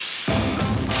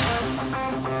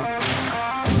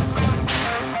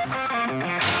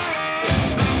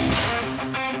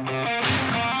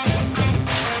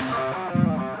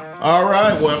All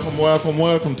right,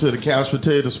 welcome to the Couch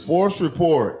Potato Sports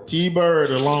Report. T-Bird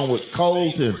along with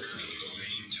Colton.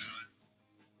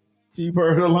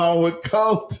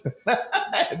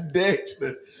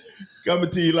 Dexter. Coming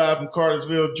to you live from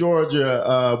Cartersville,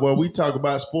 Georgia, where we talk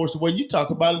about sports the way you talk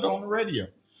about it on the radio.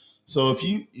 So if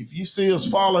you see us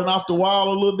falling off the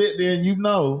wall a little bit, then you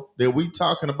know that we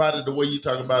talking about it the way you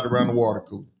talk about it around the water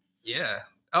cooler. Yeah.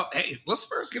 Oh, hey, let's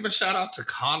first give a shout out to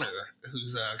Connor,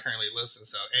 who's currently listening.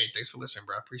 So, hey, thanks for listening,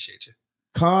 bro. I appreciate you.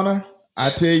 Connor, I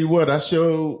tell you what, I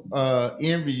sure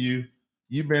envy you.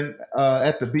 You've been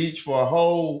at the beach for a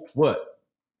whole,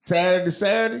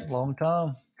 Saturday? Long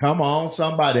time. Come on,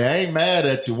 somebody. I ain't mad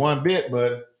at you one bit,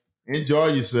 but enjoy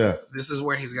yourself. This is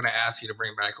where he's going to ask you to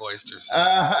bring back oysters.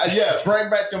 Yeah, bring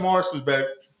back them oysters, baby.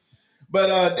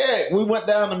 But, Dad, we went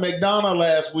down to McDonough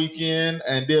last weekend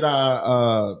and did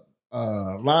our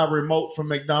live remote from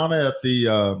McDonough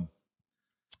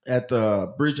at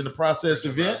the Bridge in the Process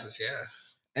event.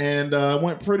 And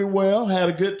went pretty well. Had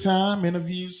a good time.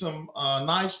 Interviewed some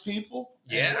nice people.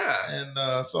 Yeah.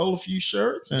 And sold a few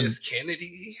shirts. And Miss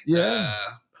Kennedy. Yeah.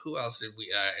 Who else did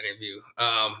we interview?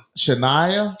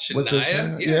 Shania.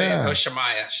 Yeah. Oh,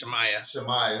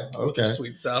 Shamaya. Okay.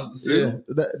 Sweet South Zoo.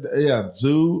 Yeah.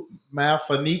 Zoo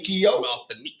Malfanicchio. I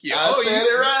said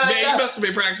it right. Yeah, you must have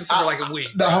been practicing for like a week.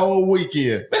 The whole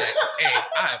weekend. Hey,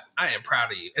 I am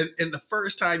proud of you. And the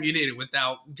first time you did it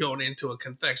without going into a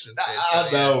confection tent.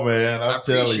 I know, man. I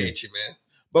appreciate you, man.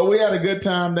 But we had a good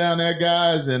time down there,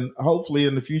 guys. And hopefully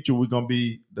in the future, we're going to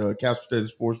be, the Couch Potato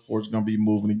Sports Report is going to be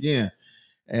moving again.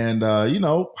 And,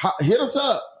 hit us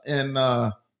up and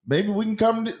maybe we can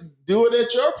come do it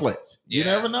at your place. You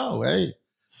never know. Hey,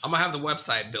 I'm going to have the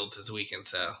website built this weekend.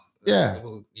 So, yeah,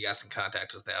 you guys can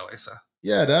contact us that way. So,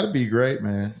 yeah, that'd be great,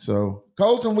 man. So,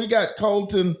 Colton, we got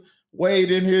Colton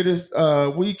Wade in here this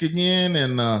week again.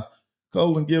 And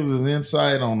Colton gives us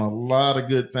insight on a lot of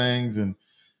good things. And,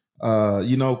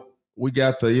 we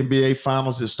got the NBA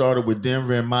Finals that started with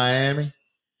Denver and Miami.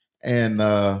 And,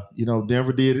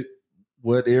 Denver did it.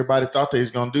 What everybody thought they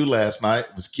was going to do last night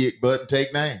was kick butt and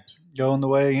take names. Going the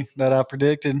way that I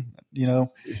predicted.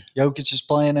 Jokic is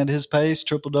playing at his pace,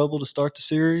 triple-double to start the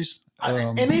series.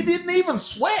 And he didn't even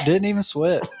sweat. Just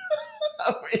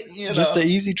an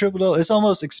easy triple-double. It's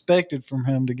almost expected from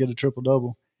him to get a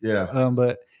triple-double. Yeah.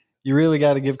 But you really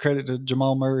got to give credit to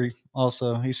Jamal Murray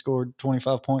also. He scored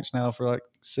 25 points now for like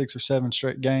 6 or 7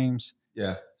 straight games.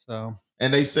 Yeah. So.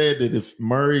 And they said that if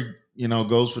Murray,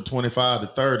 goes for 25 to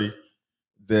 30,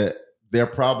 that they're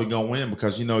probably going to win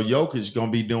because, Jokic is going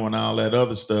to be doing all that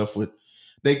other stuff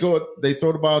they throw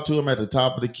the ball to him at the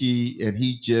top of the key and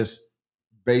he just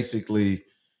basically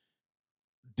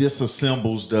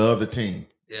disassembles the other team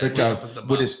because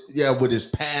with his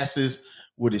passes,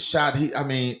 with his shot,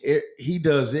 he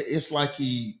does it. It's like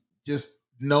he just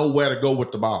know where to go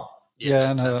with the ball.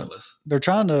 Yeah, and they're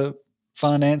trying to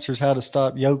find answers how to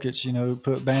stop Jokic,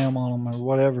 put Bam on him or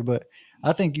whatever, but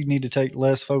I think you need to take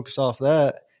less focus off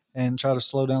that and try to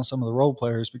slow down some of the role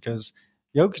players because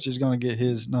Jokic is going to get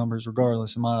his numbers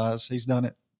regardless in my eyes. He's done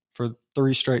it for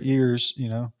 3 straight years,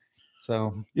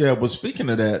 So yeah, but speaking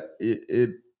of that,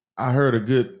 I heard a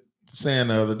good saying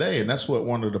the other day, and that's what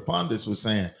one of the pundits was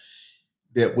saying,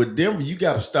 that with Denver, you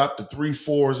got to stop the 3,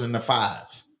 4s, and the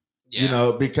 5s.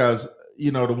 Yeah. Because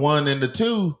the 1 and the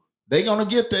 2, they're going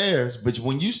to get theirs. But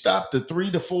when you stop the 3,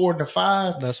 the 4, and the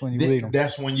 5, that's when you beat them.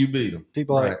 That's when you beat them.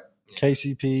 People like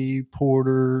KCP,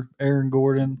 Porter, Aaron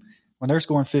Gordon, when they're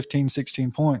scoring 15,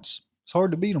 16 points, it's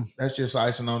hard to beat them. That's just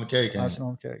icing on the cake. Icing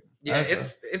on the cake. Yeah,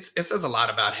 it says a lot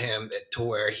about him to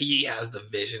where he has the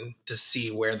vision to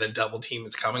see where the double team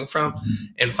is coming from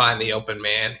and find the open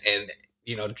man and,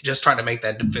 just trying to make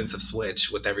that defensive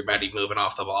switch with everybody moving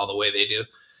off the ball the way they do.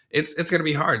 It's going to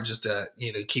be hard just to,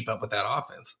 keep up with that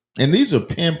offense. And these are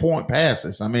pinpoint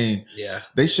passes.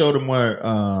 They showed him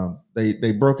where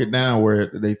they broke it down where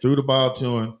they threw the ball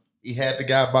to him. He had the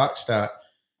guy boxed out,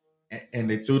 and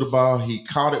they threw the ball. He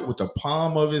caught it with the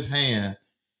palm of his hand,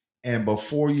 and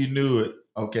before you knew it,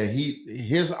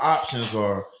 his options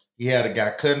are he had a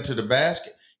guy cutting to the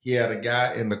basket. He had a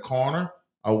guy in the corner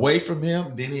away from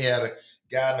him. Then he had a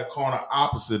guy in the corner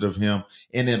opposite of him,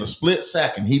 and in a split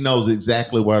second, he knows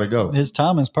exactly where to go. His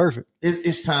timing's perfect.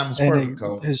 His time is perfect,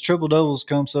 Coach. His triple doubles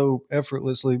come so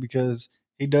effortlessly because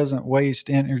he doesn't waste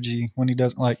energy when he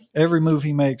doesn't. Like every move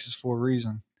he makes is for a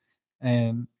reason,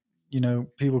 and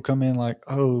people come in like,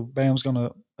 oh, Bam's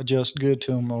gonna adjust good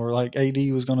to him, or like AD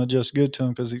was gonna adjust good to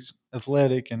him because he's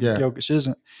athletic and Jokic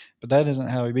isn't. But that isn't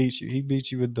how he beats you. He beats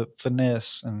you with the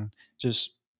finesse and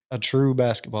just a true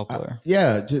basketball player.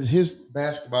 Just his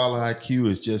basketball IQ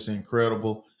is just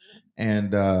incredible.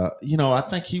 And I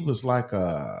think he was like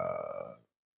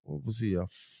what was he,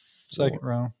 second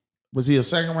round? Was he a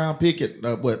second round pick at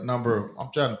what number?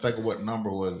 I'm trying to think of what number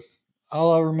was it.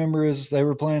 All I remember is they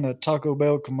were playing a Taco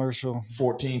Bell commercial.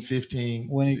 14, 15.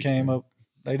 When 16. he came up,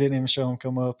 they didn't even show him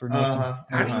come up or nothing.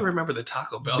 How do you remember the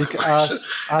Taco Bell commercial?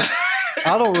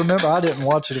 I don't remember. I didn't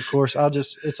watch it, of course.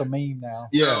 it's a meme now.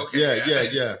 Yeah,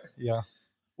 okay. Yeah.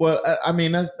 Well, I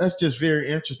mean, that's just very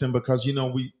interesting because,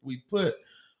 we put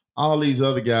all these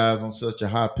other guys on such a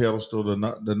high pedestal,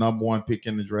 the number one pick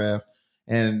in the draft.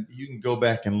 And you can go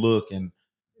back and look, and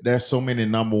there's so many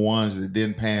number ones that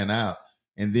didn't pan out.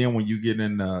 And then when you get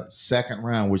in the second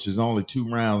round, which is only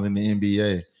 2 rounds in the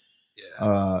NBA,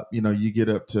 you get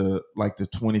up to like the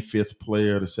 25th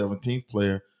player, the 17th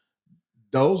player.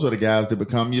 Those are the guys that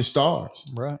become your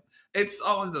stars. Right. It's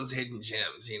always those hidden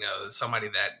gems, somebody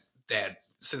that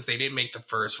since they didn't make the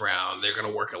first round, they're going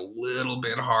to work a little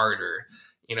bit harder.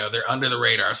 They're under the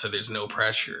radar, so there's no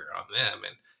pressure on them.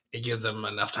 And it gives them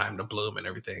enough time to bloom and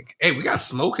everything. Hey, we got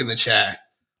Smoke in the chat.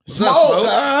 Smoke? All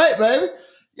right, baby.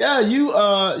 Yeah, you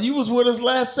was with us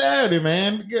last Saturday,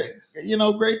 man.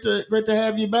 Great to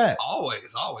have you back.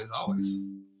 Always.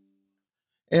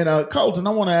 And Colton,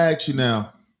 I want to ask you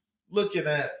now, looking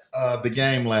at the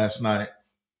game last night,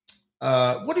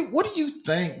 what do you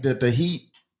think that the Heat?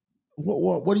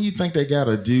 What do you think they got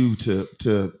to do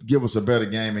to give us a better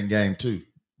game in Game 2?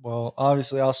 Well,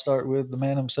 obviously, I'll start with the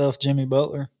man himself, Jimmy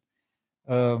Butler.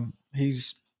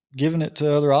 He's giving it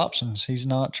to other options. He's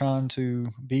not trying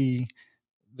to be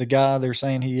the guy they're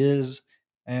saying he is.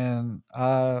 And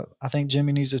I think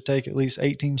Jimmy needs to take at least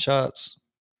 18 shots,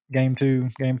 Game 2,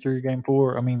 Game 3, Game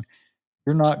 4. I mean,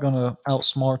 you're not going to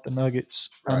outsmart the Nuggets.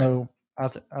 Right. I know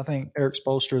I think Eric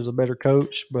Spokstra is a better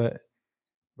coach, but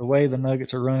the way the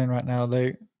Nuggets are running right now,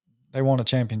 they want a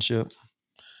championship.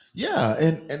 Yeah,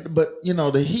 but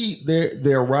the Heat,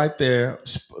 they're right there.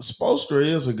 Spoelstra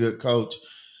is a good coach,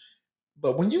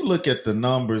 but when you look at the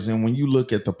numbers and when you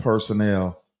look at the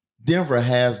personnel, Denver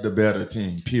has the better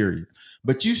team. Period.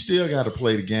 But you still got to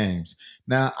play the games.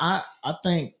 Now, I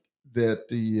think that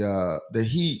the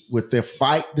Heat, with their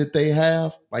fight that they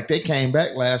have, like they came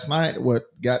back last night,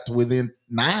 got to within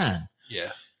 9.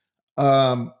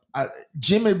 Yeah.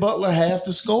 Jimmy Butler has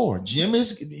to score. He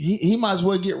might as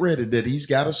well get ready that he's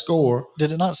got to score.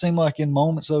 Did it not seem like in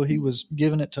moments though he was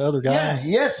giving it to other guys?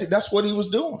 Yeah, yes, that's what he was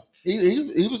doing.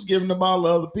 He was giving the ball to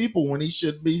other people when he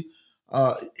should be.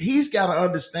 He's got to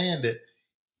understand that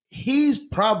he's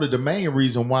probably the main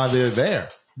reason why they're there.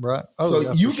 Right. Oh, so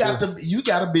yeah, you got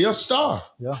to be a star.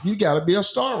 Yeah. You got to be a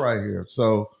star right here.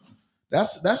 So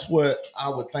that's what I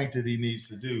would think that he needs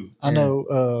to do. I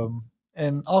know,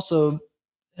 and also.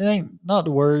 It ain't not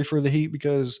to worry for the Heat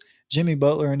because Jimmy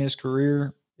Butler in his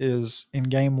career is in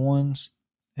Game 1s.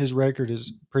 His record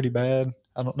is pretty bad.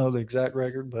 I don't know the exact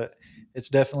record, but it's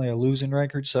definitely a losing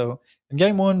record. So in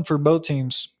Game 1 for both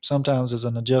teams, sometimes is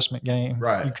an adjustment game.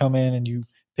 Right. You come in and you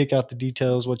pick out the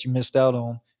details, what you missed out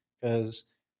on, because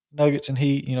Nuggets and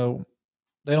Heat,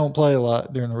 they don't play a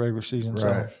lot during the regular season. Right.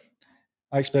 So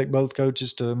I expect both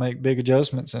coaches to make big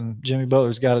adjustments, and Jimmy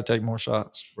Butler's got to take more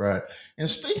shots. Right. And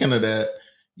speaking of that,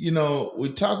 we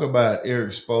talk about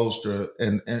Eric Spoelstra,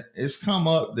 and it's come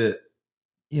up that,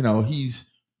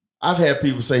 I've had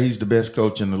people say he's the best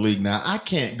coach in the league. Now, I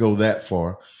can't go that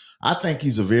far. I think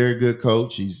he's a very good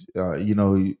coach. He's,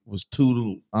 he was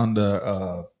tutored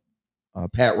under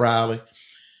Pat Riley.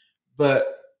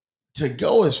 But to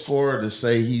go as far to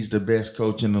say he's the best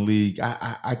coach in the league,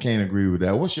 I can't agree with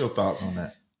that. What's your thoughts on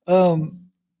that?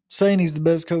 Saying he's the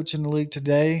best coach in the league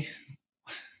today,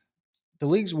 the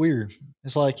league's weird.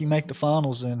 It's like you make the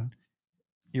finals and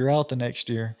you're out the next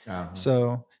year. Uh-huh.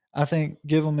 So I think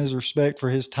give him his respect for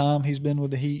his time he's been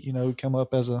with the Heat, come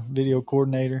up as a video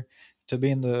coordinator to be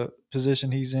in the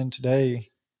position he's in today.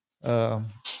 I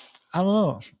don't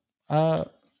know. I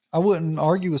wouldn't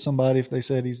argue with somebody if they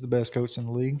said he's the best coach in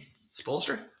the league.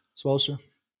 Spoelstra.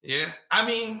 Yeah. I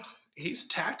mean, he's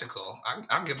tactical.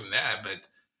 I'll give him that, but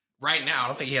right now, I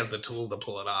don't think he has the tools to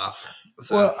pull it off.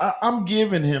 So. Well, I'm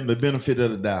giving him the benefit of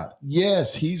the doubt.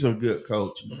 Yes, he's a good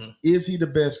coach. Mm-hmm. Is he the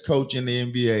best coach in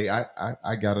the NBA?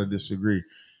 I got to disagree.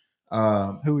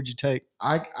 Who would you take?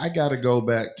 I got to go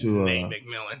back to Nate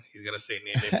McMillan. He's going to say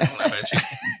Nate McMillan, I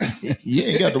bet you. You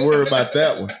ain't got to worry about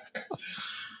that one.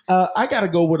 I got to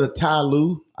go with a Ty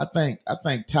Lue. I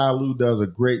think Ty Lue does a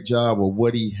great job of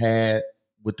what he had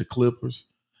with the Clippers.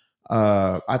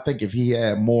 I think if he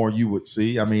had more, you would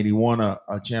see. I mean, he won a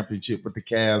championship with the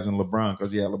Cavs and LeBron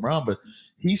because he had LeBron, but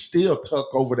he still took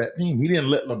over that team. He didn't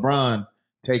let LeBron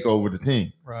take over the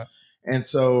team. Right. And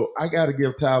so I got to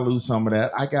give Ty Lue some of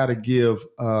that. I got to give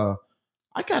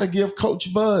I got to give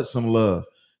Coach Bud some love.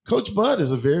 Coach Bud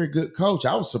is a very good coach.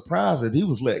 I was surprised that he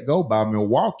was let go by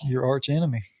Milwaukee. Your arch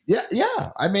enemy.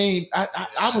 Yeah. I mean,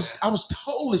 I was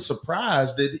totally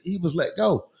surprised that he was let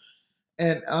go.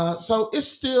 And so it's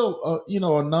still,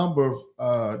 a number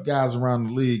of guys around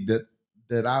the league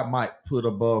that I might put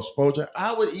above Spoelstra.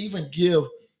 I would even give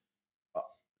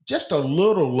just a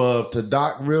little love to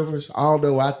Doc Rivers,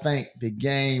 although I think the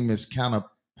game is kind of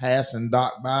passing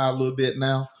Doc by a little bit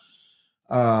now.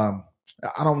 I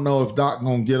don't know if Doc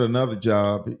gonna get another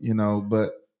job,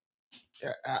 but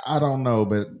I don't know.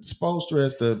 But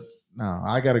Spoelstra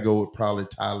I got to go with probably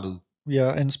Ty Lue. Yeah,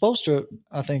 and Spoelstra,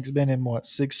 I think, has been in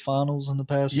 6 finals in the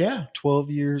past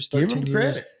 12 years, 13 Give him years.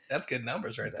 credit. That's good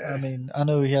numbers right there. I mean, I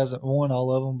know he hasn't won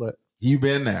all of them, but you've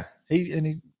been there.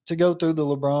 To go through the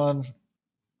LeBron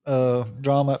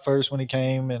drama at first when he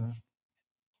came, and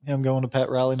him going to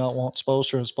Pat Riley not want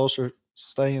Spoelstra, and Spoelstra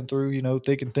staying through,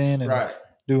 thick and thin, and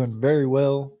doing very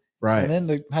well. Right. And then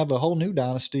to have a whole new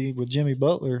dynasty with Jimmy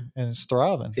Butler, and it's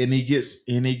thriving. And he gets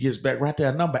back right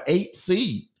there, number 8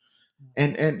 seed.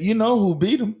 And you know who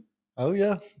beat him? Oh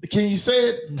yeah. Can you say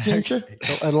it?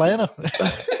 Atlanta.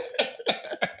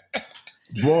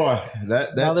 Boy,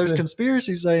 that's now there's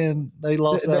conspiracy saying they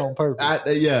lost that on purpose. That's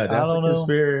a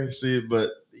conspiracy, but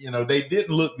they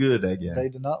didn't look good that game. They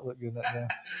did not look good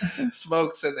that game.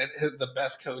 Smoke said that the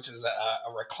best coach is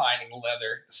a reclining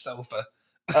leather sofa.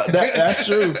 That's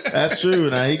true. That's true.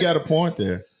 Now he got a point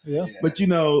there. Yeah. But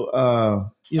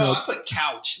I put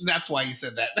couch. That's why you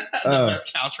said that. The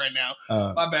best couch right now.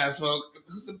 My bad, Smoke.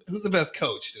 Who's the best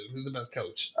coach, dude? Who's the best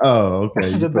coach? Oh, okay.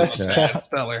 The best bad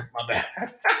speller. My bad.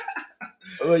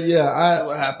 Well, yeah. That's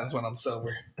what happens when I'm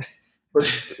sober. But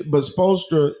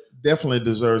Spoelstra definitely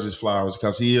deserves his flowers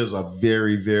because he is a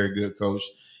very, very good coach.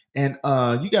 And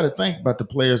you got to think about the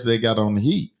players they got on the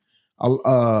Heat.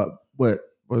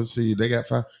 Let's see, they got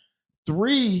 5.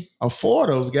 3 or 4 of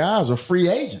those guys are free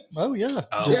agents. Oh yeah,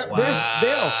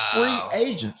 they are free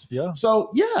agents. Yeah.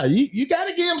 So yeah, you got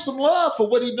to give him some love for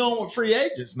what he's doing with free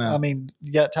agents now. I mean,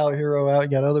 you got Tyler Hero out, you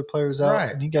got other players out,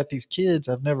 right. And you got these kids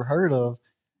I've never heard of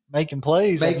making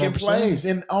plays,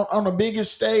 and on the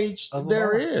biggest stage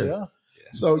there is. Yeah.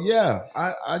 So yeah,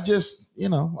 I just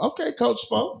okay, Coach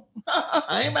Spo,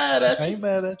 I ain't mad at you.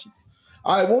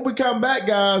 All right, when we come back,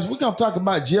 guys, we're going to talk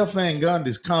about Jeff Van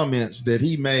Gundy's comments that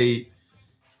he made,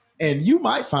 and you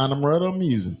might find them rather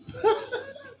amusing.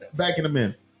 Back in a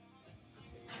minute.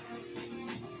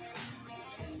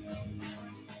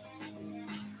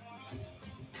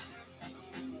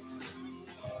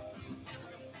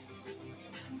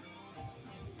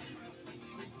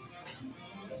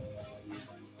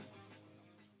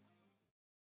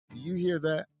 Do you hear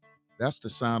that? That's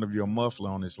the sound of your muffler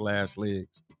on its last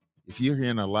legs. If you're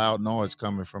hearing a loud noise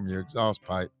coming from your exhaust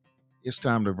pipe, it's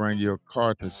time to bring your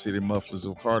car to City Mufflers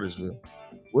of Cartersville.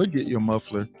 We'll get your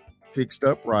muffler fixed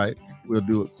up right. We'll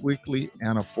do it quickly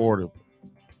and affordably.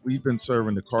 We've been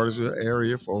serving the Cartersville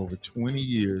area for over 20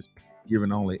 years,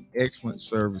 giving only excellent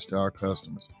service to our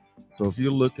customers. So if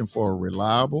you're looking for a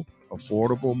reliable,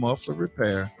 affordable muffler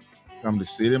repair, come to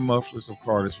City Mufflers of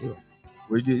Cartersville.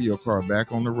 We'll get your car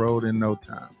back on the road in no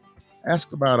time.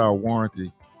 Ask about our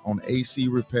warranty on AC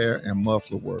repair and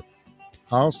muffler work.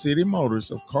 Call City Motors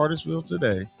of Cartersville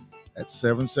today at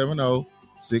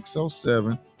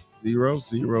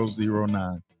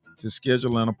 770-607-0009 to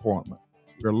schedule an appointment.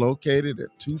 We're located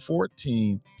at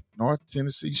 214 North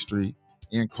Tennessee Street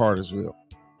in Cartersville.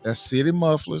 That's City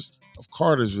Mufflers of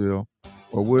Cartersville,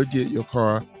 where we'll get your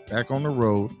car back on the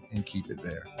road and keep it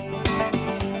there.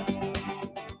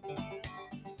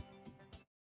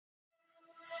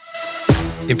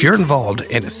 If you're involved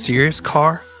in a serious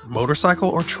car, motorcycle,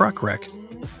 or truck wreck,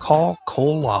 call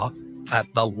Cole Law at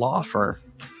the Law Firm.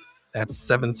 That's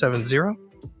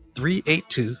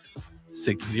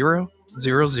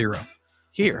 770-382-6000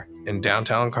 here in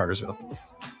downtown Cartersville.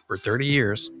 For 30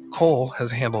 years, Cole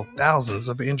has handled thousands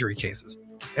of injury cases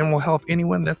and will help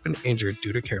anyone that's been injured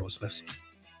due to carelessness.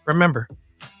 Remember,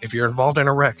 if you're involved in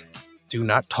a wreck, do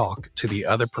not talk to the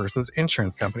other person's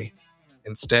insurance company.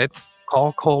 Instead,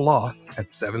 call Cole Law at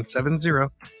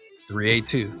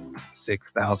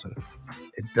 770-382-6000.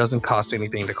 It doesn't cost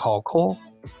anything to call Cole,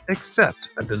 except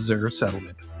a deserved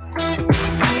settlement.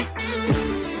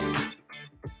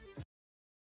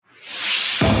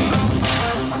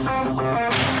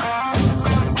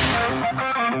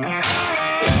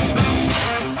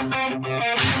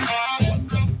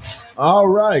 All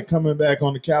right, coming back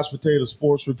on the Couch Potato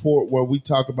Sports Report, where we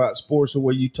talk about sports the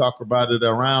way you talk about it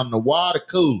around the water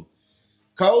cooler.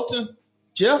 Colton,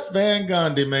 Jeff Van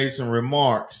Gundy made some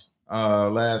remarks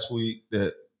last week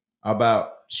that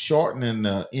about shortening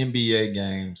the NBA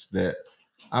games that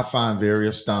I find very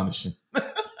astonishing.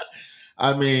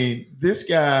 I mean, this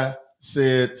guy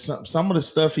said some of the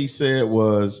stuff he said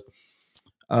was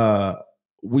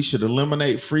we should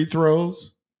eliminate free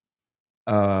throws.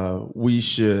 We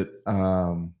should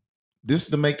this is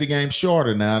to make the game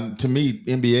shorter. Now, to me,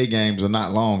 NBA games are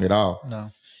not long at all.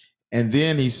 No. And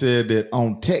then he said that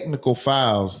on technical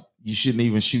fouls, you shouldn't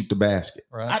even shoot the basket.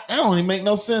 Right. That don't even make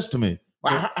no sense to me.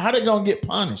 How they gonna get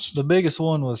punished? The biggest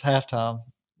one was halftime.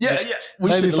 Yeah.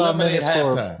 Maybe 5 minutes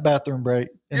for a bathroom break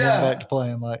and then back to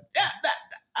playing. Like,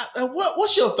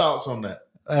 what's your thoughts on that?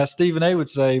 Stephen A. would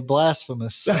say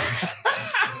blasphemous.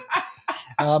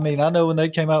 I mean, I know when they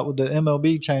came out with the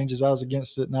MLB changes, I was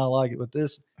against it and I like it. But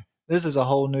this is a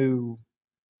whole new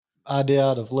idea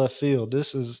out of left field.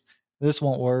 This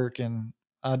won't work, and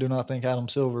I do not think Adam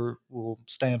Silver will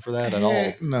stand for that at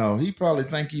all. No, he probably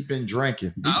think he's been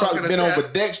drinking. He probably been over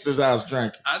Dexter's house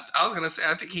drinking. I was gonna say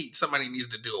I think somebody needs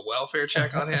to do a welfare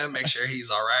check on him, make sure he's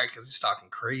all right because he's talking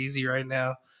crazy right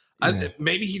now. Yeah.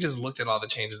 Maybe he just looked at all the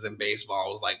changes in baseball and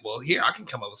was like, well, here, I can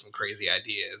come up with some crazy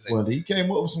ideas. And he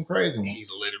came up with some crazy ones. He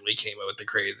literally came up with the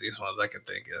craziest ones I can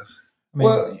think of. I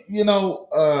mean,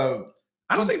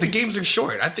 I don't think the games are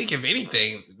short. I think if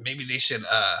anything, maybe they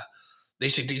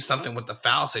should do something with the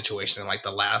foul situation in like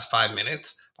the last 5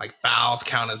 minutes. Like fouls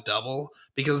count as double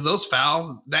because those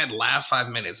fouls, that last 5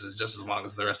 minutes is just as long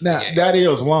as the rest of the game. That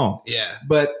is long. Yeah.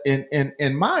 But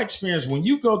in my experience, when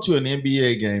you go to an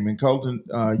NBA game, and Colton,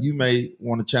 you may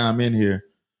want to chime in here,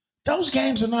 those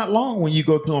games are not long when you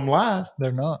go to them live.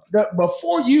 They're not.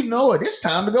 Before you know it, it's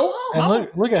time to go home.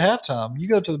 And look at halftime. You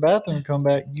go to the bathroom and come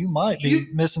back, you might be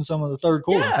missing some of the third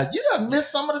quarter. Yeah, you done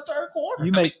missed some of the third quarter.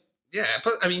 Yeah,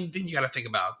 but I mean, then you got to think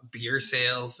about beer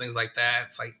sales, things like that.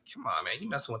 It's like, come on, man, you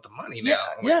messing with the money now.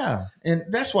 Yeah, and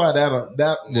that's why that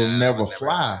will never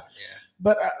fly. Yeah.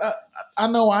 But I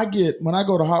know when I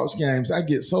go to Hawks games, I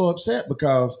get so upset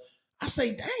because I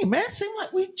say, dang, man, it seems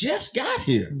like we just got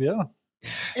here. Yeah.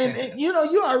 And you're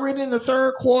already in the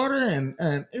third quarter, and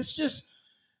it just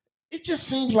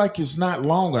seems like it's not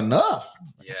long enough.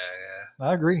 Yeah.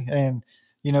 I agree. And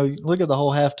look at the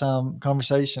whole halftime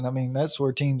conversation. I mean, that's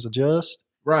where teams adjust.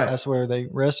 Right. That's where they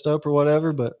rest up or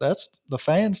whatever. But that's the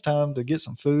fans' time to get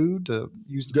some food, to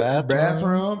use the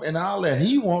bathroom and all that.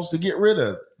 He wants to get rid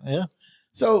of it. Yeah.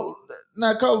 So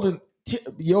now, Colton,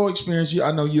 your experience.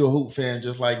 I know you're a hoop fan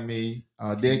just like me.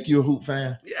 Dick, you a hoop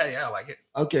fan? Yeah, I like it.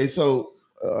 Okay, so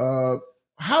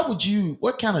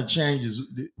what kind of changes,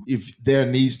 if there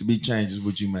needs to be changes,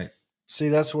 would you make? See,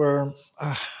 that's where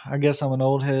I guess I'm an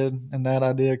old head in that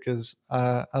idea because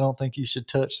I don't think you should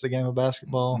touch the game of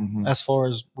basketball as far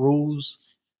as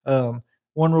rules.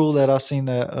 One rule that I've seen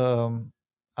that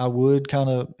I would kind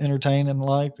of entertain and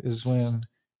like is when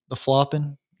the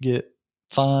flopping get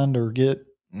fined or get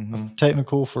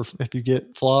technical for if you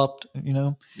get flopped,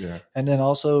 Yeah. And then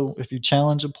also if you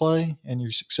challenge a play and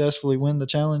you successfully win the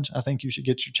challenge, I think you should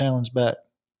get your challenge back.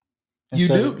 You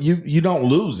do. You don't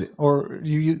lose it, or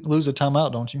you lose a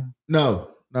timeout, don't you? No,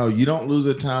 you don't lose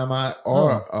a timeout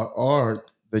or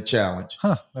the challenge.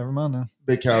 Huh? Never mind then.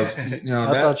 Because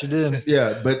I thought you did.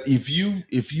 Yeah, but if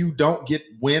you don't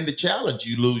win the challenge,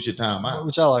 you lose your timeout.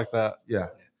 Which I like that. Yeah.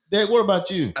 Dad, what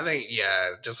about you? I think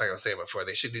just like I was saying before,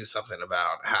 they should do something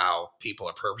about how people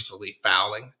are purposefully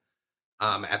fouling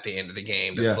at the end of the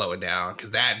game to slow it down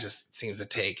because that just seems to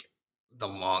take the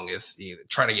longest,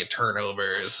 trying to get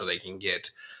turnovers so they can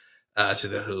get to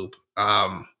the hoop.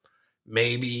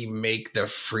 Maybe make the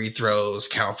free throws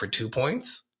count for 2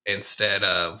 points instead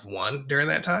of 1 during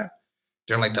that time,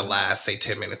 during like the last, say,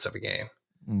 10 minutes of a game.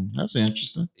 That's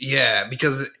interesting. Yeah,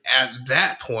 because at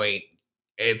that point,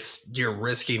 you're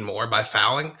risking more by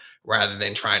fouling rather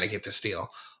than trying to get the steal.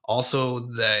 Also,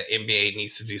 the NBA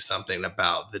needs to do something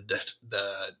about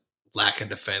the lack of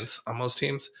defense on most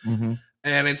teams. Mm-hmm.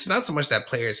 And it's not so much that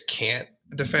players can't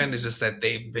defend, it's just that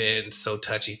they've been so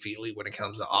touchy-feely when it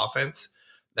comes to offense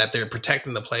that they're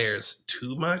protecting the players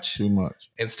too much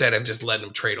instead of just letting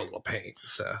them trade a little paint.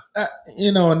 So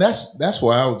and that's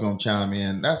why I was gonna chime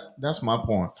in. That's my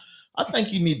point. I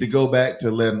think you need to go back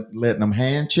to letting them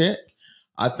hand check.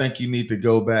 I think you need to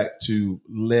go back to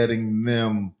letting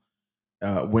them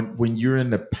when you're in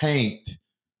the paint.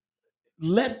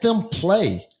 Let them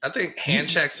play. I think hand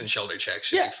checks and shoulder checks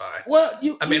should be fine. Well,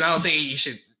 I don't think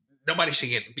nobody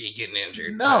should be getting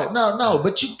injured. No.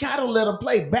 But you got to let them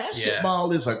play.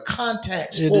 Basketball is a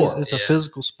contact sport. It's a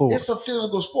physical sport. It's a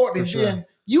physical sport. And then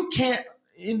you can't,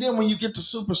 and then when you get to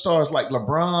superstars like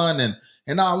LeBron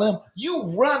and all them, you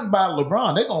run by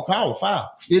LeBron, they're going to call a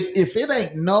foul. If it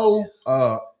ain't no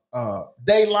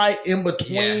daylight in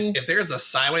between. Yeah, if there's a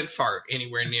silent fart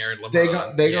anywhere near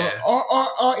LeBron, they gonna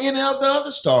or any of the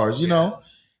other stars, you know.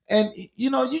 And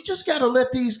you just got to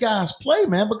let these guys play,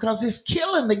 man, because it's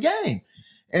killing the game.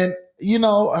 And you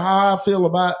know how I feel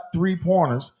about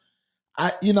 3-pointers.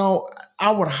 I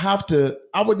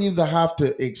would either have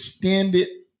to extend it,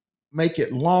 make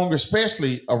it longer,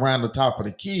 especially around the top of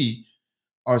the key,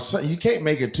 or you can't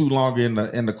make it too long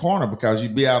in the corner because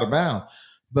you'd be out of bounds.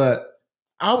 But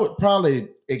I would probably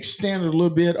extend it a little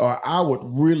bit, or I would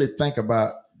really think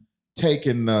about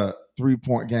taking the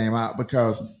 3-point game out,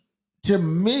 because to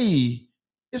me,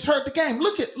 it's hurt the game.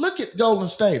 Look at Golden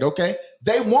State. Okay,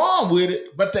 they won with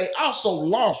it, but they also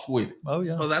lost with it. Oh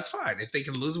yeah. Well, that's fine. If they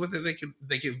can lose with it, they can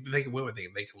win with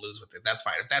it. They can lose with it. That's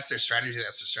fine. If that's their strategy,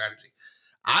 that's their strategy.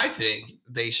 I think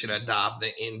they should adopt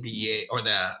the NBA or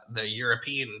the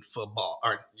European football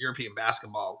or European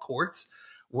basketball courts,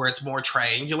 where it's more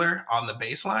triangular on the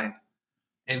baseline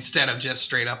instead of just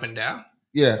straight up and down.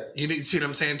 Yeah, you see what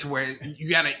I'm saying? To where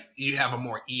you have a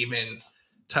more even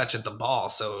touch at the ball,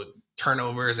 so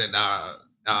turnovers and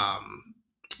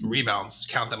rebounds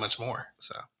count that much more.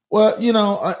 So, well,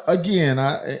 again,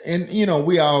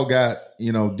 we all got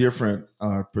different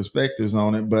perspectives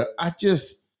on it, but I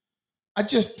just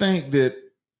think that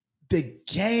the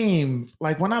game,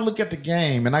 like when I look at the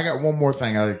game, and I got one more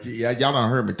thing. Y'all don't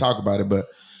heard me talk about it, but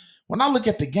when I look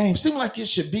at the game, it seems like it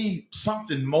should be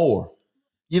something more.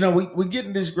 We're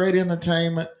getting this great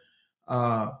entertainment,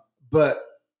 but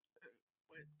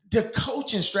the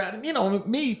coaching strategy,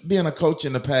 me being a coach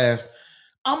in the past,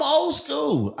 I'm old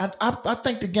school. I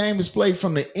think the game is played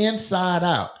from the inside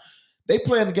out. They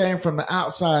playing the game from the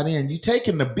outside in. You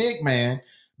taking the big man.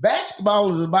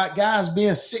 Basketball is about guys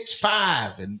being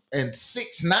 6'5" and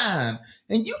 6'9",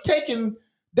 and you taking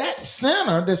that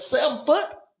center, the 7 foot,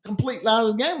 completely out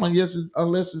of the game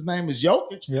unless his name is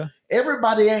Jokic. Yeah.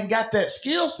 Everybody ain't got that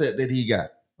skill set that he got.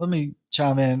 Let me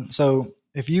chime in. So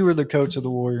if you were the coach of the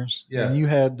Warriors and you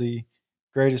had the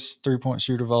greatest 3-point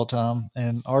shooter of all time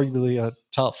and arguably a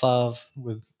top 5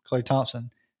 with Klay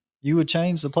Thompson, you would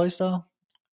change the play style?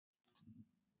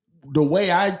 The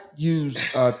way I use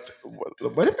wait a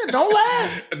minute, don't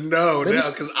laugh. No,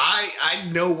 because I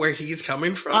know where he's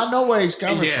coming from. I know where he's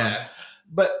coming from.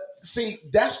 But see,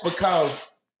 that's because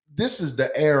this is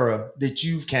the era that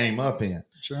you've came up in.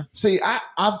 Sure. See,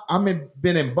 I've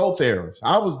been in both eras.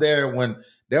 I was there when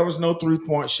there was no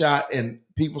 3-point shot and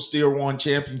people still won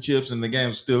championships and the game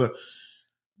was still.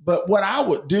 But what I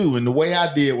would do, and the way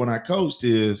I did when I coached,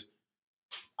 is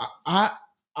I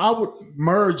would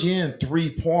merge in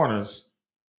 3-pointers,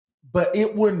 but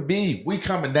it wouldn't be we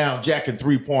coming down jacking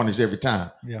 3-pointers every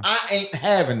time. Yeah. I ain't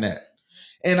having that.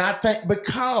 And I think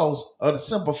because of the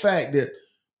simple fact that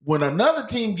when another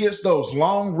team gets those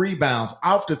long rebounds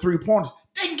off the 3-pointers,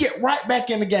 they can get right back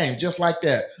in the game just like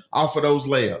that, off of those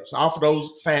layups, off of those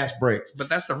fast breaks. But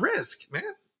that's the risk, man.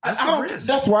 Risk.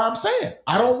 That's why I'm saying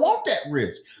I don't want that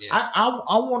risk. Yeah.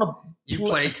 I want to. You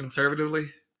play conservatively?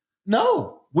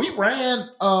 No. We ran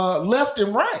left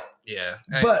and right. Yeah.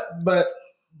 Hey.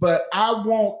 But I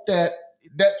want that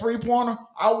 3-pointer,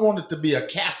 I want it to be a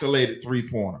calculated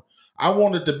 3-pointer. I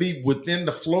want it to be within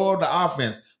the floor of the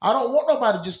offense. I don't want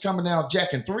nobody just coming down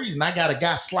jacking threes and I got a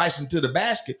guy slicing to the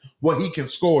basket where he can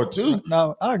score too.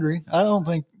 No, I agree. I don't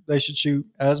think they should shoot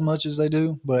as much as they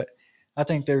do, but I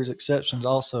think there's exceptions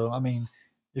also. I mean,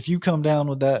 if you come down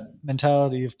with that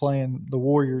mentality of playing the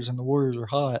Warriors and the Warriors are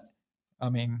hot, I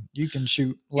mean, you can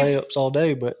shoot layups all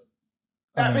day, but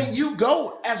I mean, you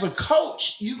go as a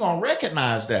coach, you're gonna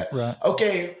recognize that. Right.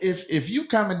 Okay, if you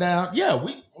coming down,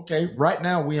 right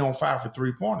now we on fire for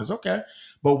 3-pointers. Okay.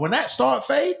 But when that start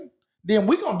fading, then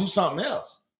we're gonna do something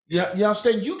else. You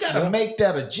understand? You gotta make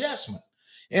that adjustment.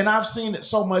 And I've seen it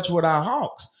so much with our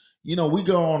Hawks. We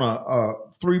go on a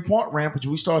 3-point rampage,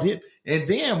 we start hitting, and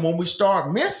then when we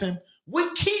start missing,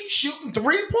 we keep shooting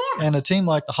 3-pointers. And a team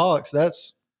like the Hawks, that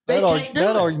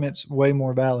argument's way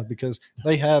more valid because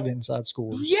they have inside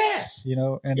scores. Yes.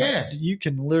 And you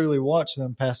can literally watch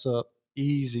them pass up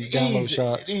easy down low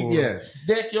shots. Yes.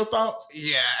 Deck, your thoughts?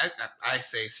 Yeah, I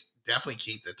say definitely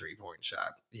keep the 3-point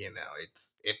shot.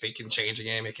 It's if it can change a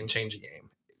game, it can change a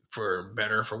game. For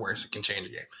better or for worse, it can change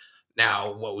a game.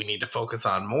 Now, what we need to focus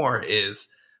on more is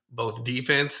both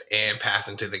defense and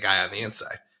passing to the guy on the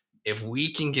inside. If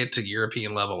we can get to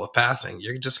European level of passing,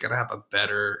 you're just gonna have a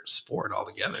better sport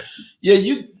altogether.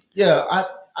 I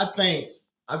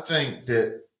think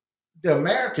that the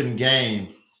American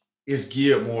game is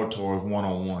geared more towards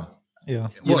one-on-one. Yeah.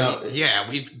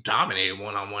 We've dominated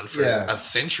one-on-one for a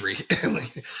century.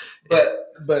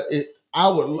 but I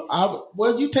would.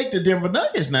 Well, you take the Denver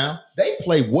Nuggets now. They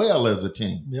play well as a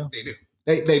team. Yeah, they do.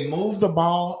 They move the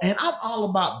ball, and I'm all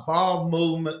about ball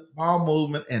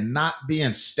movement, and not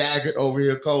being staggered over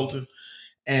here, Colton,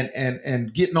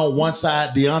 and getting on one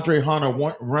side. DeAndre Hunter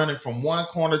running from one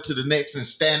corner to the next and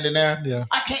standing there. Yeah,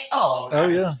 I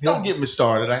can't. Yeah. Don't get me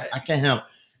started. I can't help.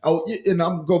 Oh, and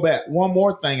I'm gonna go back. One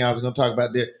more thing I was gonna talk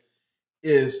about there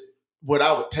is what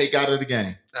I would take out of the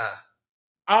game.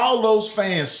 All those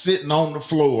fans sitting on the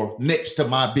floor next to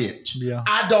my bench. Yeah,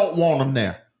 I don't want them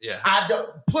there. Yeah, I don't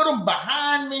put them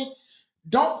behind me.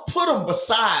 Don't put them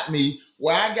beside me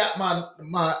where I got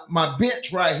my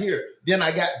bench right here. Then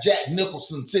I got Jack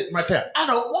Nicholson sitting right there. I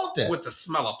don't want that. with the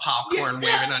smell of popcorn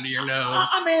waving under your nose.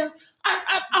 I mean,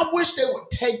 I wish they would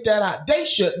take that out. They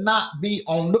should not be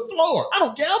on the floor. I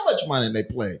don't care how much money they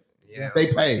play. Yeah, they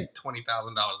pay $20,000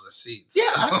 a seat. So.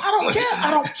 Yeah, I don't care.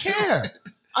 I don't care.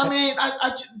 I mean,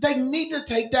 they need to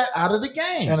take that out of the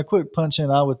game. And a quick punch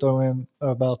in I would throw in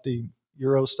about the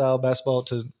Euro style basketball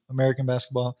to American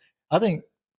basketball. I think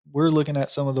we're looking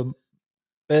at some of the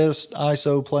best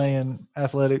ISO playing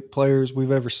athletic players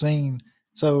we've ever seen.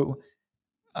 So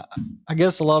I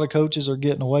guess a lot of coaches are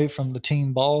getting away from the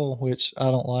team ball, which I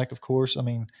don't like, of course. I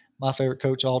mean, my favorite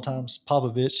coach all time is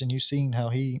Popovich, and you've seen how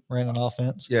he ran an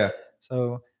offense. Yeah.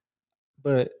 So,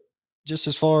 but just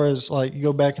as far as like you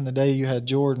go back in the day, you had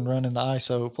Jordan running the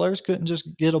ISO. Players couldn't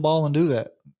just get a ball and do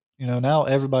that. Now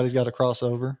everybody's got a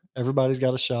crossover. Everybody's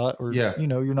got a shot, or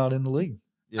you're not in the league.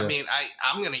 Yeah. I mean,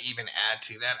 I'm going to even add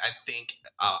to that. I think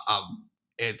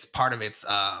it's part of it's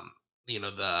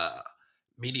the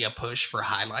media push for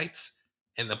highlights,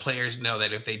 and the players know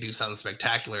that if they do something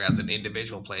spectacular as an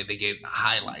individual play, they get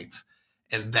highlights,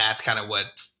 and that's kind of what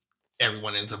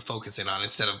everyone ends up focusing on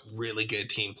instead of really good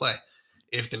team play.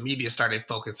 If the media started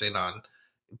focusing on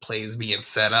plays being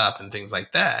set up and things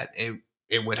like that,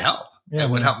 it would help. Yeah, it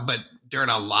would help. But during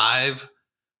a live,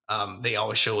 they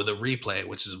always show the replay,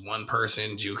 which is one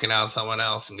person juking out someone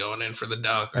else and going in for the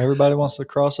dunk. Everybody wants to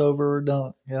crossover or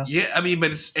dunk. Yeah. Yeah. I mean,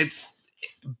 but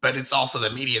it's also the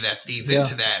media that feeds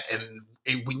into that.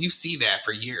 And when you see that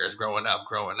for years growing up,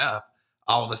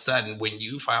 all of a sudden, when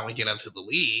you finally get up to the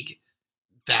league,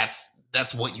 that's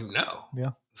what you know.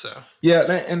 Yeah. So yeah,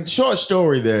 and short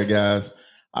story there, guys.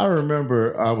 I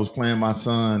remember I was playing my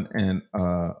son and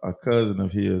a cousin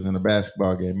of his in a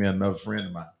basketball game. Me and another friend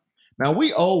of mine. Now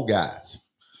we old guys,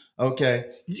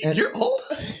 okay? And you're old,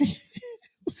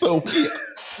 so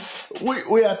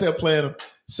we out there playing them.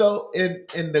 So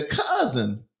in the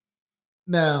cousin,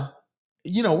 now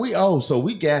we old, so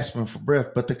we gasping for breath.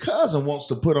 But the cousin wants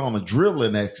to put on a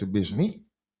dribbling exhibition. He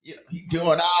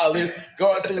doing all this,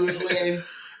 going through his legs.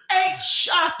 Ain't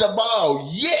shot the ball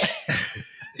yet.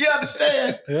 You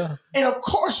understand? Yeah. And of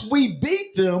course we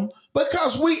beat them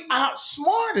because we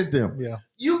outsmarted them. Yeah.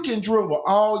 You can dribble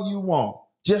all you want.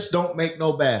 Just don't make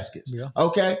no baskets. Yeah.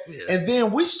 Okay? Yeah. And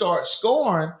then we start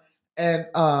scoring and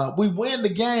we win the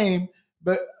game,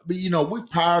 but we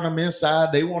power them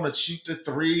inside. They want to shoot the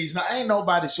threes. Now ain't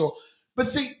nobody sure. But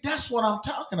see, that's what I'm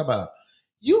talking about.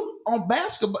 You on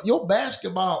basketball, your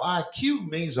basketball IQ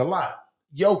means a lot.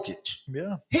 Jokic.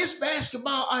 Yeah. His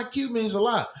basketball IQ means a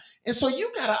lot. And so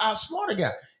you got to outsmart a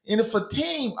guy. And if a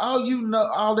team,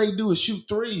 all they do is shoot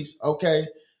threes, okay,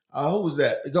 who was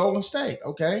that? The Golden State,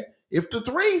 okay? If the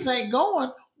threes ain't going,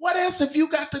 what else have you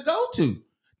got to go to?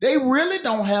 They really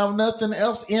don't have nothing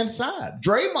else inside.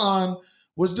 Draymond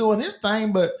was doing his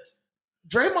thing, but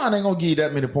Draymond ain't going to give you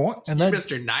that many points. And that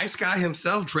Mr. Nice Guy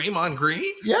himself, Draymond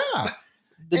Green? Yeah.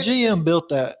 The GM built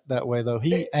that way, though.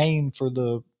 He aimed for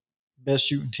the best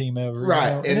shooting team ever.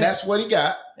 Right. And that's what he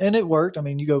got. And it worked. I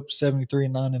mean, you go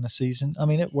 73-9 in a season. I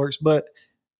mean, it works. But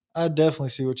I definitely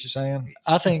see what you're saying.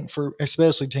 I think for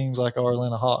especially teams like our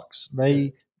Atlanta Hawks,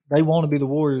 they want to be the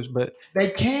Warriors, but they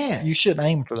can't. You shouldn't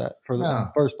aim for that in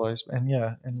the first place.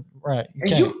 And right.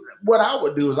 What I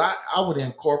would do is I would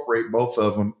incorporate both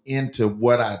of them into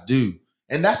what I do.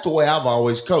 And that's the way I've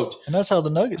always coached. And that's how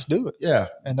the Nuggets do it. Yeah.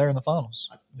 And they're in the finals.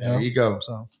 There you go.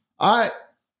 So, all right.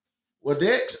 Well,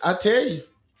 Dex, I tell you,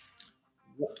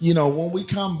 when we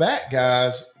come back,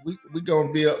 guys, we're going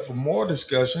to be up for more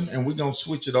discussion, and we're going to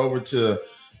switch it over to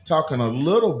talking a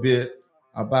little bit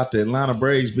about the Atlanta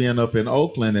Braves being up in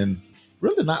Oakland and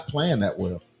really not playing that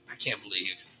well. I can't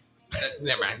believe.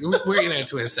 Never mind. We're getting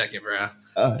into it in a second, bro.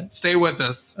 Stay with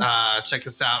us. Check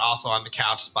us out also on the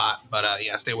couch spot. But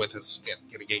stay with us. Get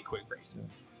a quick break. Yeah.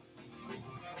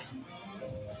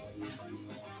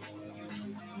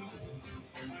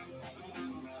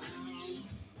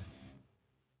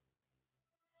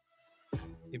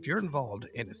 If you're involved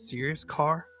in a serious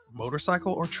car,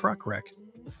 motorcycle, or truck wreck,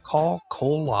 call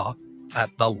Cole Law at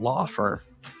the law firm.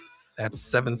 That's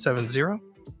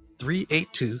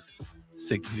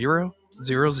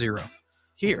 770-382-6000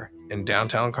 here in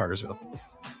downtown Cartersville.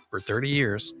 For 30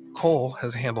 years, Cole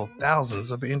has handled thousands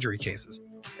of injury cases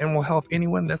and will help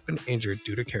anyone that's been injured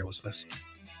due to carelessness.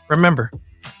 Remember,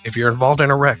 if you're involved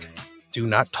in a wreck, do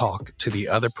not talk to the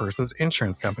other person's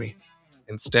insurance company.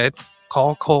 Instead,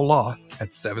 call Cole Law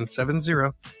at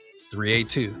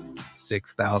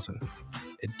 770-382-6000.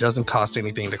 It doesn't cost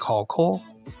anything to call Cole,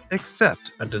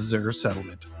 except a deserved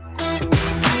settlement.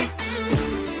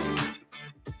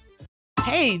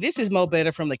 Hey, this is Mo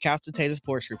Better from the Couch Potato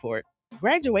Sports Report.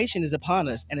 Graduation is upon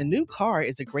us, and a new car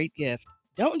is a great gift.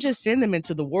 Don't just send them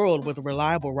into the world with a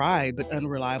reliable ride but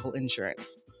unreliable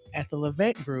insurance. At the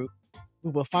Levette Group,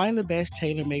 we will find the best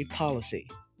tailor-made policy.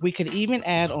 We could even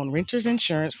add on renter's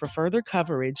insurance for further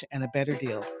coverage and a better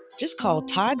deal. Just call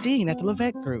Todd Dean at the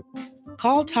Levette Group.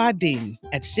 Call Todd Dean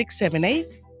at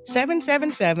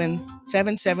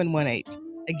 678-777-7718.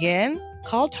 Again,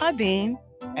 call Todd Dean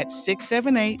at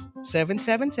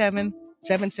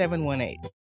 678-777-7718.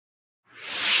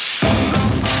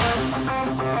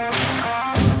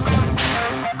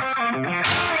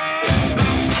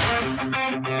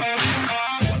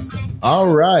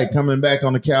 All right, coming back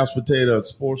on the Couch Potato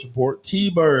Sports Report,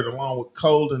 T-Bird along with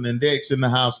Colden and Dex in the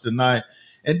house tonight.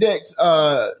 And Dex,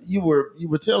 you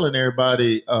were telling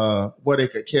everybody where they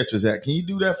could catch us at. Can you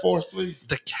do that for us, please?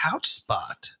 The Couch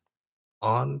Spot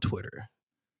on Twitter.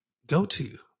 Go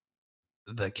to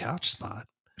the Couch Spot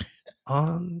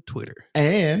on Twitter.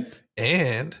 And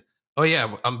oh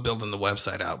yeah, I'm building the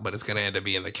website out, but it's going to end up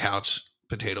being the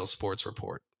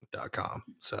couchpotatosportsreport.com.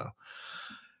 So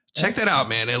check that out,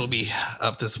 man. It'll be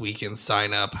up this weekend.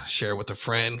 Sign up, share with a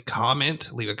friend,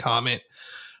 comment, leave a comment.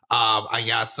 I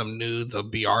got some nudes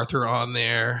of B. Arthur on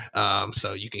there,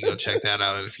 so you can go check that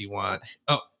out if you want.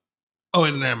 Oh,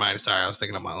 and never mind. Sorry, I was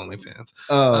thinking of my OnlyFans.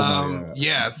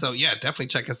 Yeah, so yeah, definitely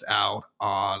check us out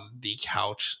on the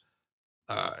couch.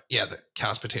 The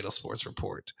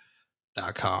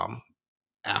couchpotatosportsreport.com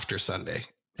after Sunday.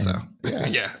 So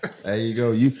yeah. There you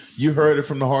go. You heard it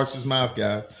from the horse's mouth,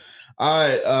 guys. All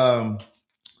right,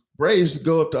 Braves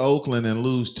go up to Oakland and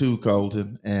lose 2,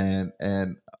 Colton, and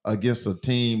against a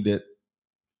team that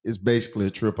is basically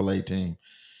a AAA team.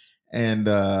 And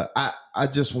I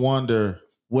just wonder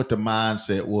what the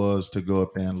mindset was to go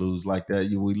up there and lose like that.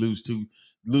 We lose the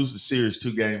series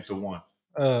 2-1.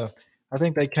 I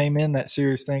think they came in that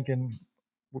series thinking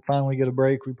we'll finally get a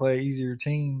break. We play an easier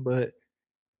team, but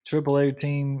AAA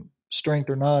team, strength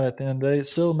or not, at the end of the day, it's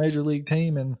still a major league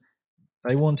team, and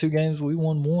they won 2 games. We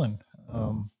won 1.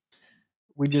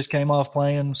 We just came off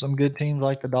playing some good teams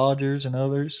like the Dodgers and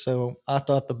others. So I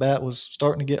thought the bat was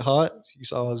starting to get hot. You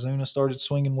saw Ozuna started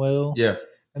swinging well. Yeah.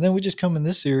 And then we just come in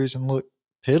this series and look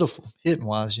pitiful hitting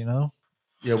wise, you know?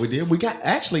 Yeah, we did. We got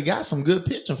some good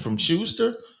pitching from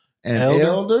Schuster and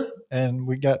Elder. And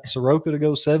we got Soroka to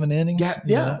go 7 innings.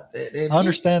 I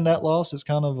understand that loss is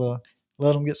kind of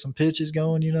let them get some pitches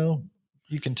going, you know?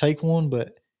 You can take one,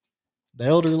 but the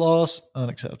Elder loss,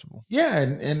 unacceptable. Yeah,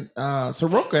 and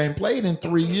Soroka ain't played in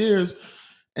 3 years.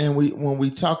 And when we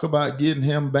talk about getting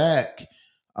him back,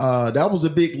 that was a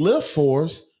big lift for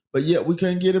us, but yet we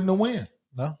couldn't get him to win.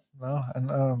 No.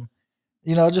 And,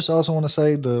 I just also want to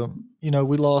say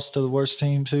we lost to the worst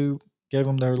team too, gave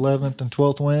them their 11th and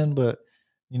 12th win, but,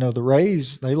 the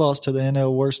Rays, they lost to the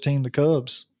NL worst team, the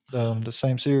Cubs, the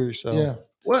same series. So. Yeah.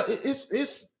 Well,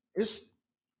 it's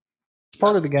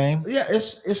part of the game. Yeah,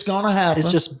 it's gonna happen.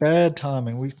 It's just bad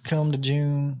timing. We come to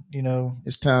June,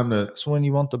 it's time to. It's when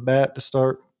you want the bat to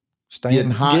start getting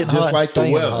hot, just like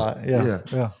the weather. Hot. Yeah.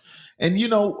 And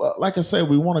like I said,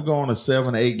 we want to go on a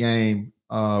 7-8 game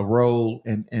roll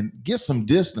and get some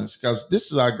distance, because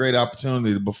this is our great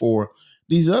opportunity before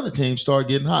these other teams start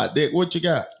getting hot. Dick, what you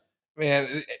got? Man,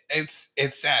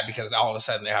 it's sad because all of a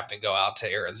sudden they're having to go out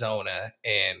to Arizona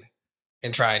and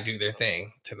try and do their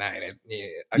thing tonight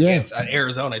against an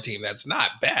Arizona team that's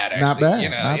not bad, actually. Not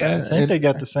bad. Not bad. I think they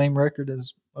got the same record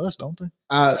as us, don't they?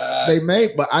 They may,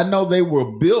 but I know they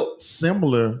were built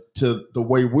similar to the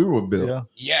way we were built.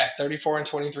 Yeah,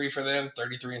 34-23 for them,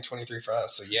 33-23 for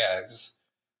us. So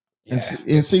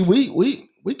see,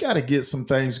 we got to get some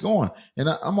things going. And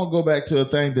I'm gonna go back to a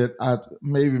thing that I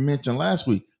maybe mentioned last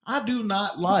week. I do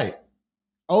not like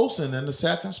Olsen in the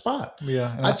second spot.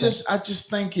 Yeah, I just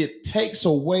think it takes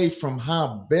away from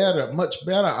how much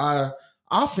better our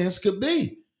offense could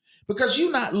be, because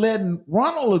you're not letting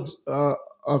Ronald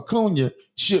Acuna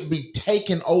should be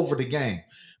taking over the game,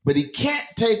 but he can't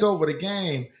take over the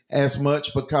game as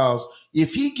much, because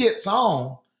if he gets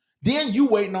on, then you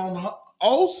waiting on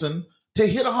Olsen to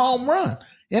hit a home run.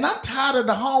 And I'm tired of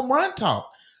the home run talk.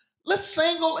 Let's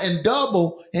single and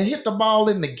double and hit the ball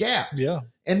in the gap. Yeah.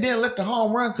 And then let the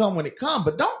home run come when it comes.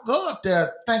 But don't go up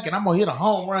there thinking I'm going to hit a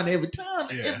home run every time.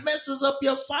 Yeah. It messes up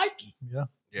your psyche. Yeah.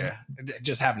 Yeah.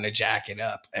 Just having to jack it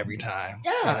up every time.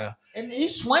 Yeah. You know? And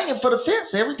he's swinging for the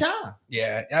fence every time.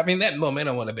 Yeah. I mean, that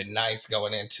momentum would have been nice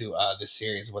going into the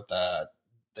series with the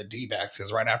D-backs,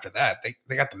 because right after that,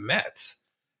 they got the Mets.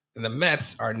 And the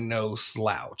Mets are no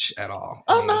slouch at all.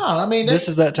 I mean, this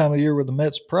is that time of year where the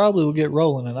Mets probably will get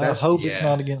rolling, and I hope it's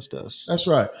not against us. That's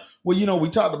right. Well, we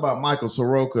talked about Michael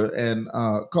Soroka, and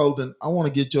Colton, I want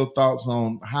to get your thoughts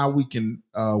on how we can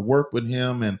work with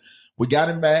him. And we got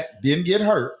him back, didn't get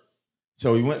hurt.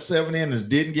 So he went 7 innings,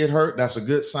 didn't get hurt. That's a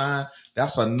good sign.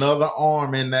 That's another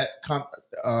arm in that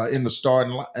in the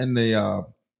starting in the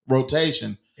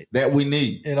rotation that we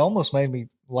need. It almost made me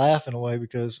laugh in a way,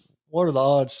 because what are the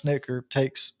odds Snicker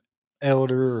takes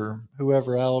Elder or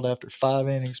whoever out after 5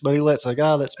 innings, but he lets a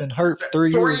guy that's been hurt for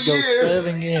 3 years go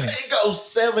 7 innings. He goes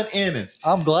 7 innings.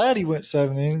 I'm glad he went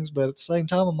 7 innings, but at the same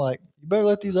time, I'm like, you better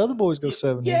let these other boys go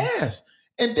 7 innings. Yes.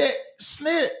 And that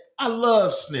Snit, I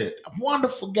love Snit. A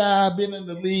wonderful guy, been in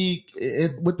the league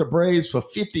with the Braves for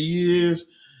 50 years.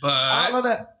 But all of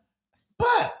that.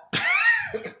 But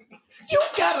you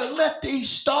got to let these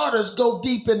starters go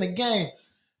deep in the game.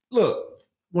 Look,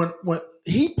 when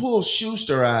he pulls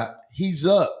Schuster out, he's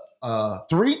up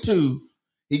 3-2.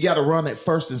 He got to run at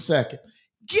first and second.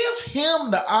 Give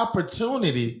him the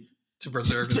opportunity to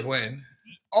preserve his win.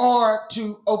 Or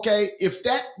if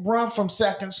that run from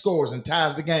second scores and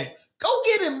ties the game, go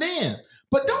get him then.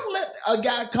 But don't let a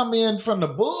guy come in from the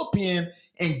bullpen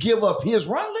and give up his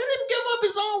run. Let him give up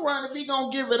his own run if he's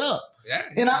going to give it up. Yeah.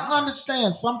 And I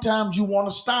understand sometimes you want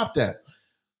to stop that.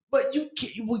 But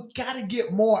we got to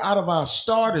get more out of our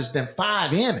starters than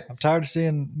 5 innings. I'm tired of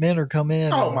seeing Minner come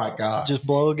in. Oh, my God. Just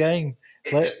blow a game.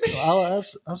 I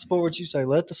support what you say.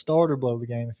 Let the starter blow the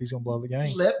game if he's going to blow the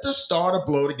game. Let the starter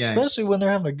blow the game. Especially when they're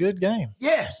having a good game.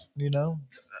 Yes.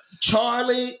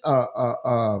 Charlie,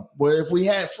 well, if we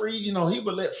had Freed, he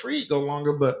would let Freed go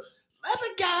longer, but let the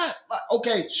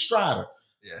guy, Strider.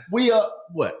 Yeah. We up,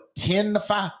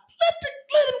 10-5.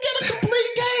 Let him get a complete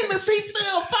game if he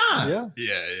feel fine.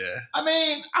 Yeah. I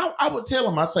mean, I would tell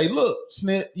him, I say, look,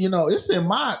 Snit, it's in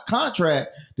my contract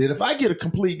that if I get a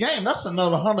complete game, that's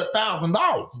another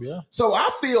 $100,000. Yeah. So I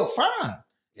feel fine.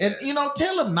 And,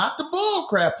 tell him not to bull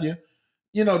crap you.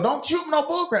 Don't shoot no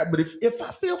bull crap. But if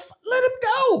I feel fine, let him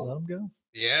go. Let him go.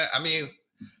 Yeah, I mean,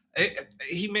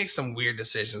 he makes some weird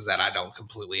decisions that I don't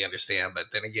completely understand. But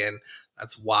then again,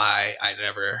 that's why I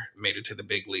never made it to the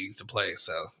big leagues to play.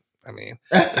 So, I mean,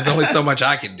 there's only so much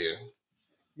I can do.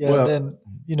 Yeah, well, then,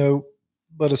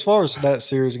 but as far as that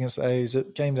series against the A's,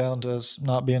 it came down to us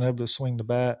not being able to swing the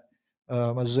bat.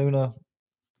 Ozuna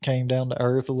came down to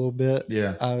earth a little bit.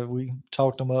 Yeah. We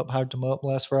talked him up, hyped him up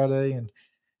last Friday, and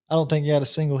I don't think he had a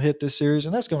single hit this series,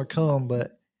 and that's going to come,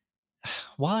 but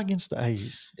why against the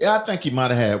A's? Yeah, I think he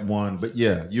might have had one, but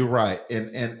yeah, you're right.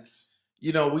 And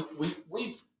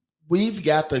we've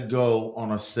got to go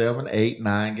on a 7, 8,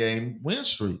 9 game win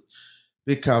streak,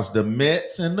 because the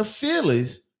Mets and the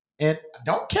Phillies, and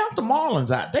don't count the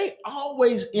Marlins out, they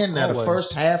always in there the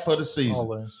first half of the season.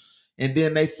 Always. And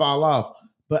then they fall off.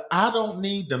 But I don't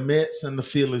need the Mets and the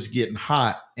Phillies getting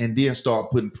hot and then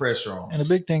start putting pressure on. And a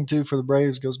big thing, too, for the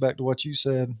Braves goes back to what you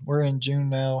said. We're in June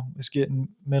now. It's getting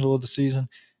middle of the season.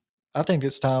 I think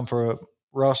it's time for a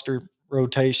roster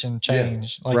rotation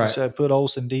change. Yeah, right. You said, put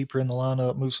Olsen deeper in the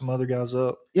lineup, move some other guys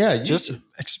up. Yeah. Just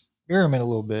experiment a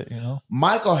little bit,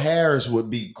 Michael Harris would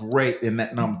be great in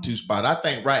that number 2 spot. I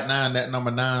think right now in that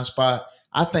number 9 spot,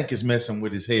 I think it's messing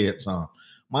with his head some.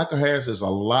 Michael Harris is a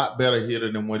lot better hitter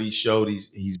than what he showed.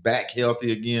 He's back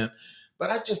healthy again.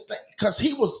 But I just think, because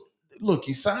he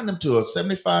signed him to a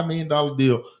 $75 million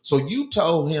deal. So you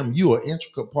told him you're an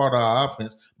intricate part of our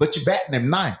offense, but you're batting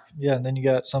him 9th. Yeah, and then you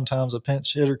got sometimes a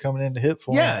pinch hitter coming in to hit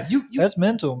for him. Yeah. That's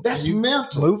mental. That's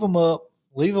mental. Move him up,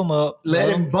 leave him up. Let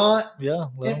him bunt. Yeah.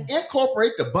 And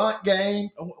incorporate the bunt game.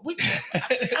 Oh, my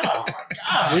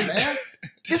God, man.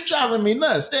 It's driving me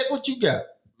nuts. What you got?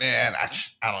 Man,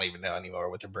 I don't even know anymore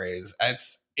with the Braves.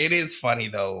 It is funny,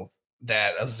 though,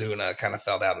 that Ozuna kind of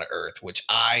fell down to earth, which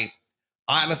I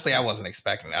wasn't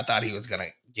expecting. I thought he was going to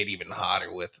get even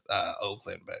hotter with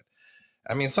Oakland. But,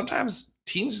 I mean, sometimes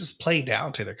teams just play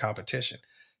down to their competition.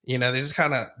 They just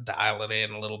kind of dial it in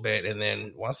a little bit. And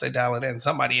then once they dial it in,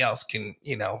 somebody else can,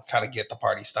 kind of get the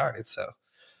party started. So,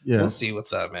 we'll see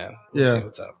what's up, man. We'll see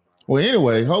what's up. Well,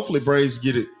 anyway, hopefully Braves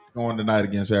get it going tonight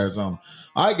against Arizona.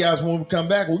 All right, guys, when we come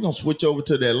back, we're going to switch over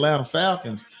to the Atlanta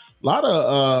Falcons. A lot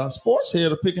of sports here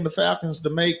are picking the Falcons to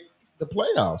make the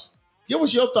playoffs. Give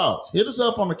us your thoughts. Hit us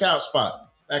up on the couch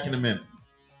spot. Back in a minute.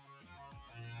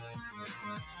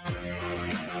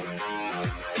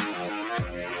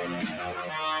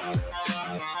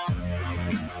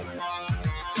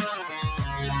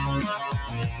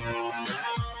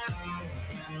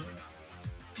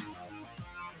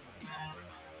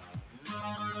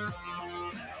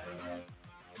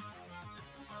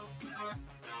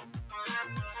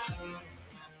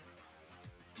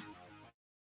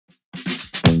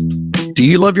 Do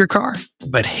you love your car,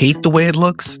 but hate the way it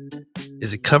looks?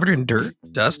 Is it covered in dirt,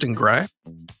 dust, and grime?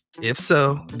 If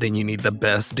so, then you need the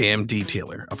best damn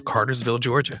detailer of Cartersville,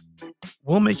 Georgia.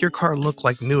 We'll make your car look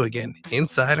like new again,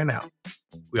 inside and out.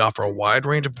 We offer a wide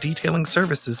range of detailing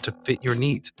services to fit your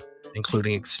needs,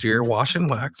 including exterior wash and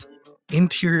wax,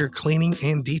 interior cleaning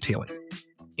and detailing,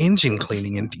 engine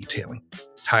cleaning and detailing,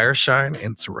 tire shine,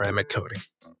 and ceramic coating.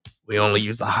 We only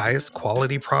use the highest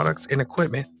quality products and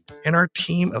equipment, and our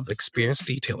team of experienced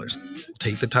detailers will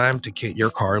take the time to get your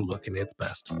car looking its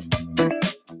best.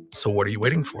 So what are you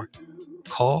waiting for?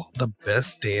 Call the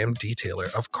best damn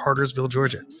detailer of Cartersville,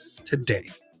 Georgia today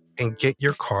and get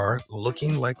your car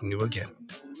looking like new again.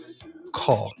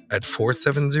 Call at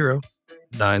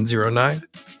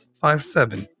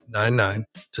 470-909-5799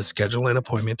 to schedule an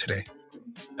appointment today.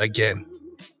 Again,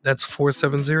 that's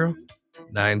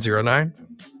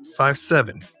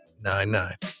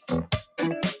 470-909-5799.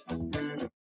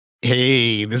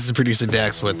 Hey, this is producer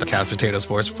Dex with the Couch Potato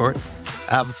Sports Report.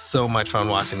 I have so much fun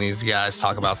watching these guys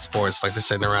talk about sports like they're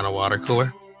sitting around a water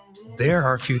cooler. There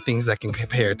are a few things that can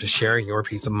compare to sharing your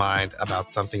peace of mind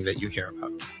about something that you care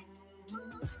about.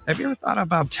 Have you ever thought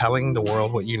about telling the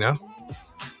world what you know?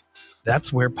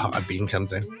 That's where Podbean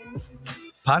comes in.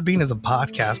 Podbean is a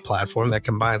podcast platform that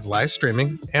combines live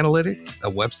streaming, analytics,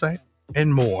 a website,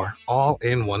 and more all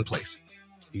in one place.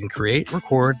 You can create,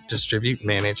 record, distribute,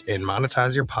 manage, and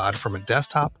monetize your pod from a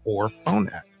desktop or phone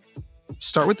app.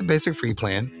 Start with the basic free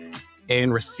plan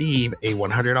and receive a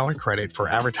 $100 credit for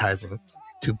advertising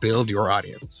to build your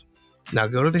audience. Now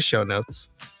go to the show notes,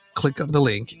 click on the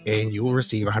link, and you will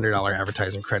receive a $100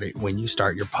 advertising credit when you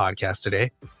start your podcast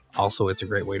today. Also, it's a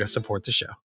great way to support the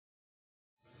show.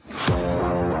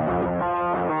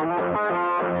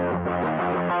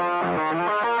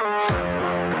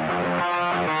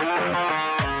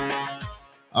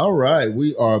 All right,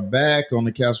 we are back on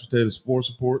the Couch Potato Sports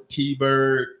Report.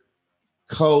 T-Bird,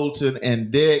 Colton, and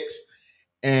Dex.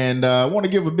 And I want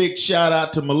to give a big shout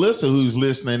out to Melissa who's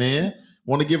listening in.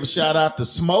 Want to give a shout out to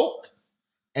Smoke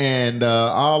and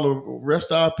all the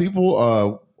rest of our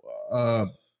people. What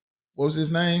was his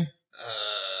name?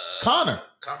 Connor.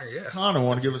 Connor, yeah. Connor,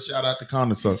 want to give a shout out to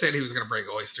Connor. So he said he was going to bring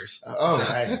oysters.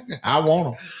 Hey, I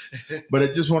want them. But I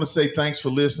just want to say thanks for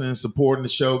listening and supporting the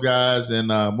show, guys.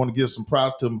 And I want to give some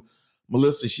props to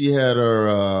Melissa. She had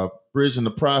her Bridging the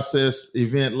Process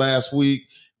event last week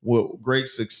with great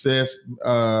success.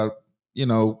 Ate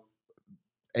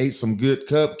some good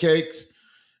cupcakes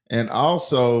and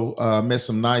also met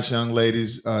some nice young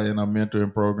ladies in our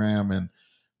mentoring program. And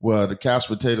the Couch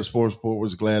Potato Sports Report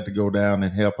was glad to go down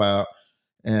and help out.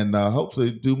 And hopefully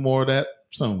do more of that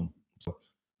soon. So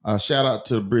shout out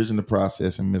to Bridging the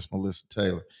Process and Miss Melissa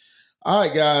Taylor. All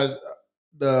right, guys.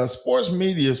 The sports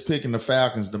media is picking the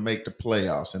Falcons to make the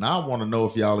playoffs. And I want to know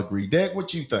if y'all agree. Dak,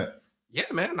 what you think? Yeah,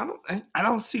 man. I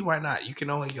don't see why not. You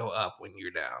can only go up when you're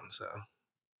down. So.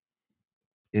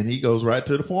 And he goes right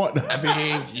to the point. I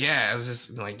mean, yeah, it's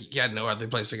just like you had no other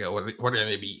place to go. What are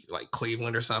they be like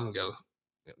Cleveland or something?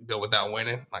 Go without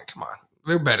winning? Like, come on.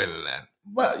 They're better than that.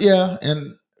 But yeah,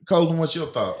 and Colton, what's your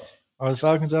thought? Are the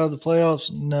Falcons out of the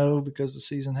playoffs? No, because the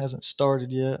season hasn't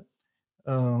started yet.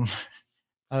 I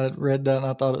read that and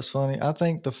I thought it was funny. I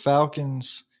think the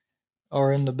Falcons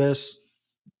are in the best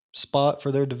spot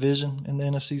for their division in the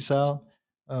NFC South.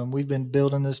 We've been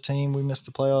building this team. We missed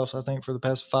the playoffs, I think, for the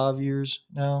past 5 years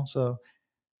now. So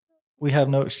we have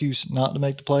no excuse not to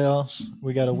make the playoffs.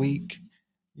 We got a week.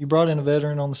 You brought in a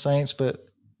veteran on the Saints, but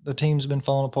the team's been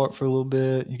falling apart for a little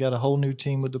bit. You got a whole new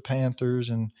team with the Panthers,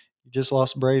 and you just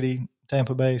lost Brady,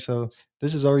 Tampa Bay. So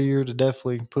this is our year to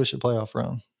definitely push a playoff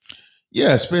run.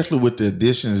 Yeah, especially with the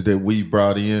additions that we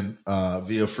brought in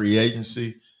via free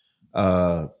agency,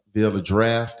 via the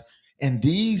draft. And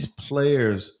these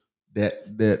players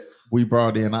that we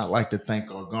brought in, I'd like to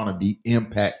think are going to be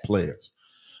impact players.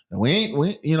 And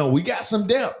we got some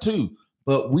depth too,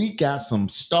 but we got some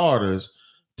starters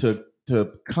to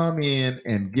come in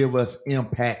and give us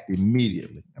impact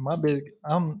immediately. And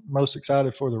I'm most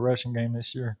excited for the rushing game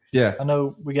this year. Yeah. I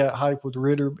know we got hype with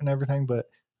Ritter and everything, but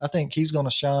I think he's going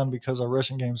to shine because our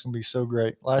rushing game is going to be so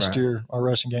great. Last year, our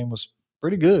rushing game was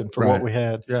pretty good for what we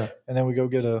had. Yeah. And then we go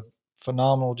get a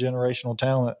phenomenal generational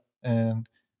talent, and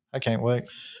I can't wait.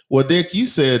 Well, Dick, you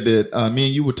said that me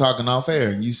and you were talking off air,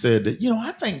 and you said that,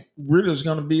 I think Ritter's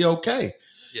going to be okay.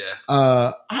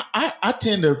 Yeah. I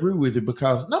tend to agree with you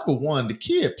because, number one, the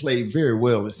kid played very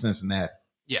well at Cincinnati.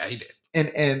 Yeah, he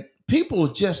did. And people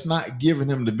are just not giving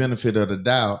him the benefit of the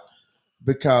doubt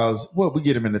because, we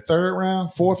get him in the third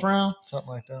round, fourth round? Something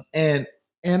like that.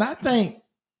 And I think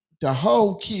the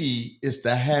whole key is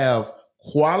to have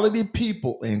quality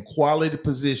people in quality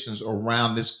positions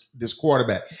around this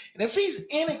quarterback. And if he's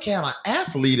any kind of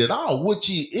athlete at all, which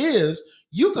he is,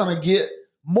 you're going to get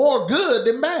more good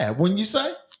than bad, wouldn't you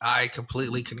say? I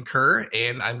completely concur,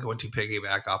 and I'm going to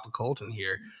piggyback off of Colton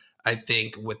here. I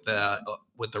think with the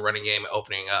running game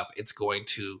opening up, it's going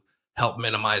to help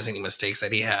minimize any mistakes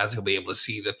that he has. He'll be able to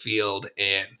see the field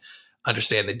and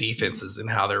understand the defenses and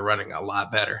how they're running a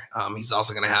lot better. He's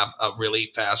also going to have a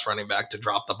really fast running back to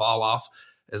drop the ball off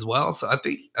as well. So I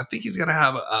think he's going to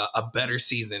have a better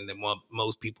season than what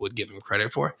most people would give him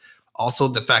credit for. Also,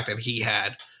 the fact that he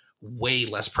had way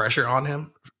less pressure on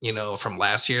him, from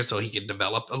last year, so he could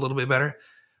develop a little bit better.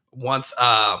 Once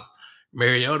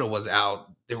Mariota was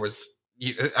out, there was,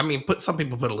 some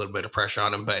people put a little bit of pressure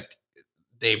on him, but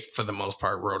they, for the most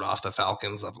part, wrote off the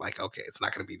Falcons of like, okay, it's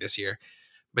not going to be this year.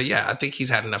 But yeah, I think he's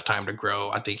had enough time to grow.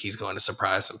 I think he's going to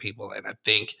surprise some people, and I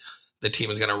think the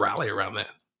team is going to rally around that.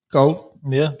 Cole?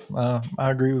 Yeah,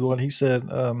 I agree with what he said.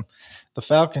 The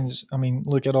Falcons,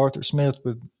 look at Arthur Smith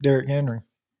with Derrick Henry.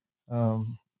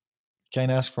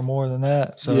 Can't ask for more than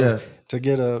that. So to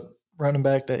get a running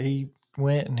back that he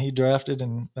went and he drafted,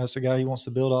 and that's the guy he wants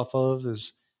to build off of,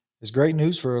 is great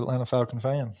news for Atlanta Falcon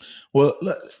fan. Well,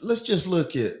 let's just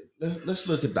look at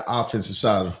the offensive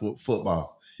side of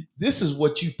football. This is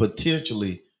what you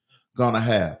potentially gonna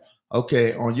have.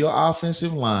 Okay, on your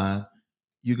offensive line,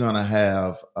 you're gonna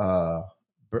have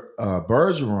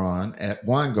Bergeron at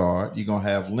one guard. You're gonna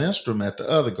have Lindstrom at the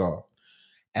other guard.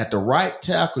 At the right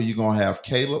tackle, you're gonna have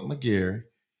Caleb McGarry.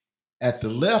 At the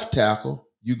left tackle,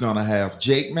 you're gonna have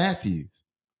Jake Matthews.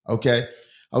 Okay.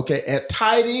 At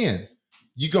tight end,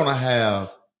 you're gonna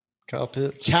have Kyle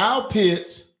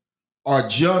Pitts or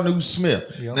Jonnu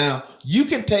Smith. Yep. Now, you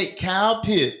can take Kyle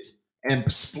Pitts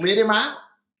and split him out.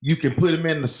 You can put him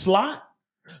in the slot.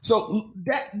 So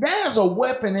there's a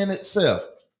weapon in itself.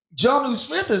 Jonnu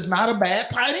Smith is not a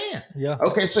bad tight end. Yeah.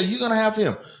 Okay, so you're going to have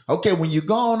him. Okay, when you're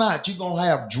going out, you're going to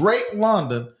have Drake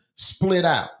London split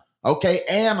out. Okay,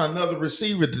 and another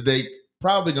receiver that they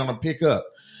probably going to pick up.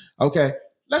 Okay,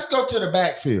 let's go to the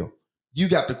backfield. You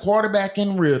got the quarterback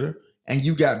in Ritter, and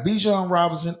you got Bijan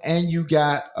Robinson, and you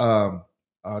got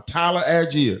Tyler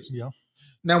Algiers. Yeah.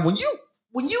 Now, when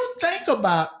you think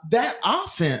about that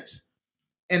offense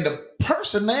and the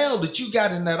personnel that you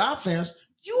got in that offense,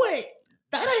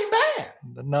 that ain't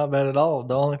bad. Not bad at all.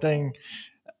 The only thing,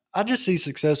 I just see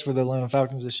success for the Atlanta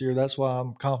Falcons this year. That's why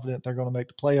I'm confident they're going to make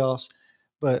the playoffs.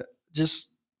 But just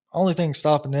only thing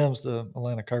stopping them is the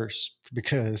Atlanta curse,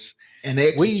 because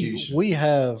we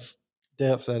have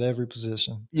depth at every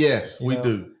position. Yes, we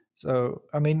do. So,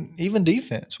 even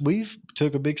defense, we've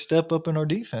took a big step up in our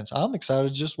defense. I'm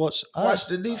excited to just watch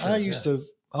the defense. I used to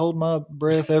hold my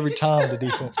breath every time the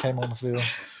defense came on the field.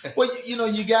 Well,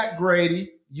 you got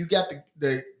Grady. You got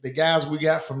the guys we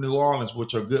got from New Orleans,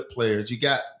 which are good players. You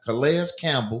got Calais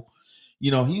Campbell.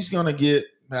 He's going to get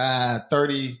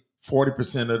 30,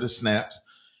 40% of the snaps.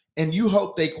 And you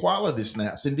hope they quality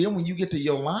snaps. And then when you get to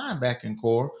your linebacking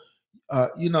core,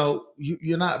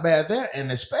 you're not bad there.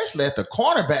 And especially at the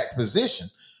cornerback position,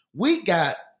 we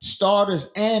got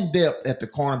starters and depth at the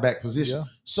cornerback position. Yeah.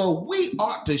 So we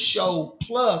ought to show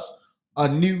plus a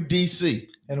new DC.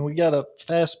 And we got a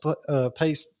fast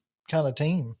paced kind of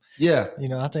team. Yeah.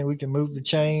 I think we can move the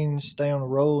chains, stay on the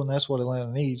roll, and that's what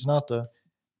Atlanta needs, not to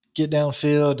get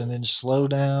downfield and then slow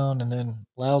down and then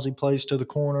lousy plays to the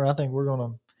corner. I think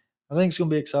it's going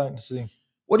to be exciting to see.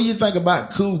 What do you think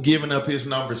about Koo giving up his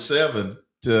number 7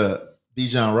 to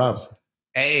Bijan Robinson?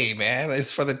 Hey, man,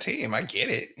 it's for the team. I get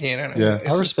it. Yeah.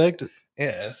 I respect it.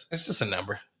 Yeah, it's just a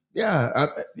number. Yeah,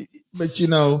 but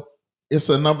it's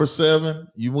a number 7.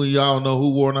 We all know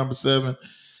who wore number 7.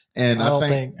 And I don't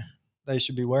think they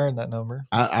should be wearing that number.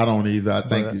 I don't either. I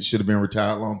think it should have been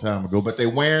retired a long time ago. But they're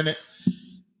wearing it.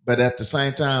 But at the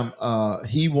same time,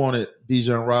 he wanted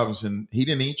Bijan Robinson. He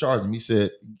didn't even charge him. He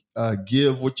said,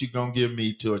 give what you're going to give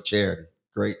me to a charity.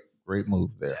 Great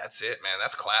move there. That's it, man.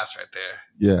 That's class right there.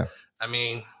 Yeah.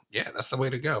 That's the way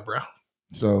to go, bro.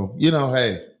 So,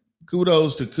 hey,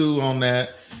 kudos to Koo on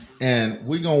that. And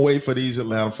we're going to wait for these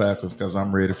Atlanta Falcons because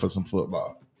I'm ready for some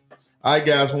football. All right,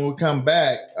 guys, when we come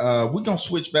back, we're going to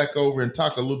switch back over and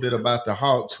talk a little bit about the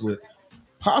Hawks with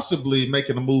possibly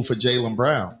making a move for Jalen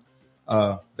Brown.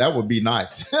 That would be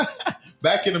nice.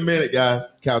 Back in a minute, guys.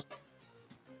 Couch.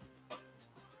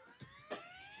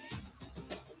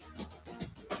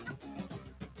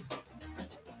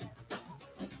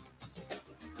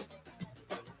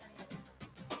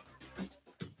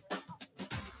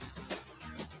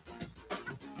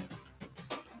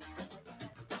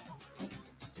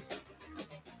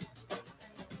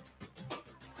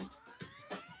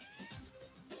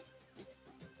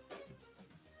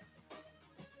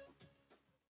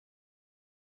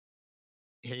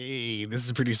 Hey, this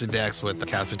is producer Dex with the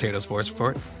Couch Potato Sports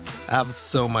Report. I have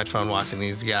so much fun watching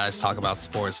these guys talk about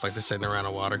sports like they're sitting around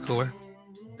a water cooler.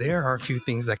 There are a few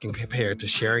things that can compare to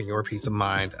sharing your peace of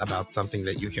mind about something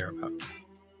that you care about.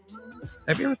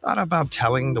 Have you ever thought about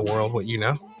telling the world what you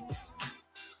know?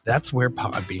 That's where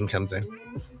Podbean comes in.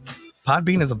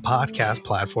 Podbean is a podcast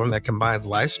platform that combines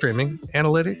live streaming,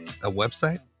 analytics, a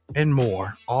website, and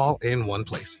more all in one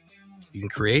place. You can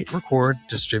create, record,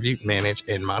 distribute, manage,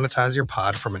 and monetize your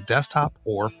pod from a desktop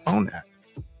or phone app.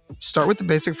 Start with the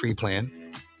basic free plan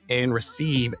and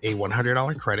receive a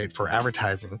 $100 credit for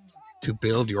advertising to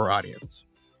build your audience.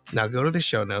 Now go to the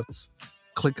show notes,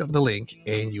 click on the link,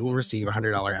 and you will receive a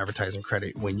 $100 advertising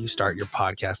credit when you start your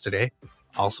podcast today.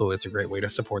 Also, it's a great way to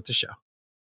support the show.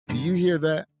 Do you hear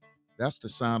that? That's the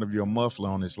sound of your muffler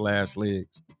on its last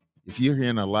legs. If you're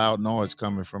hearing a loud noise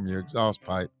coming from your exhaust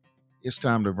pipe, it's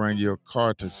time to bring your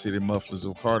car to City Mufflers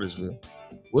of Cartersville.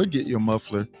 We'll get your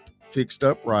muffler fixed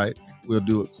up right. We'll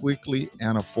do it quickly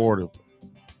and affordably.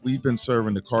 We've been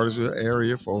serving the Cartersville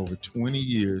area for over 20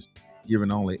 years,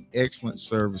 giving only excellent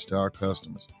service to our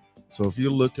customers. So if you're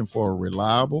looking for a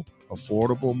reliable,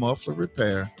 affordable muffler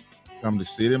repair, come to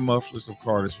City Mufflers of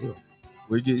Cartersville.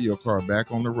 We'll get your car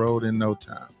back on the road in no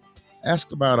time.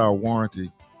 Ask about our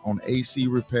warranty on AC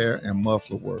repair and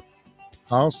muffler work.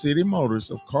 Call City Motors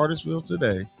of Cartersville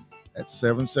today at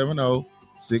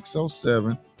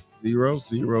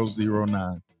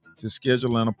 770-607-0009 to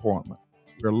schedule an appointment.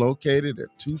 We're located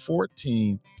at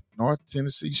 214 North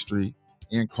Tennessee Street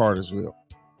in Cartersville.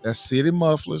 That's City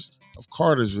Mufflers of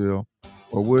Cartersville,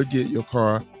 where we'll get your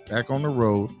car back on the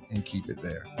road and keep it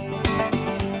there.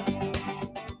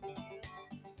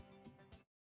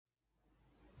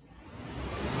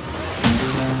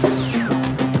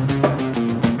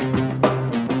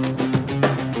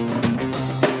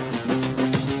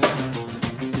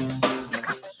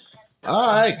 All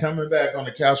right, coming back on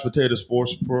the Couch Potato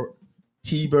Sports Report,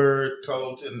 T-Bird,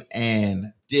 Colton,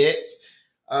 and Dex.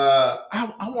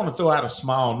 I want to throw out a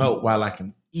small note while I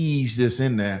can ease this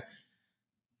in there.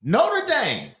 Notre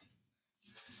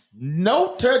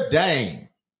Dame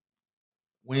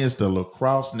wins the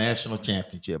lacrosse national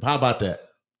championship. How about that?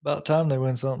 About time they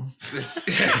win something.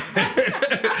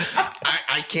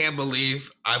 I can't believe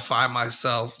I find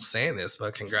myself saying this,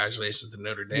 but congratulations to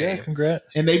Notre Dame. Yeah,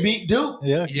 congrats. And they beat Duke.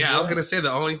 Yeah, I was gonna say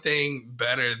the only thing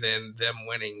better than them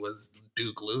winning was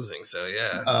Duke losing. So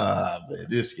yeah. But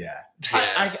this guy,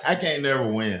 I can't never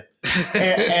win.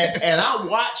 and I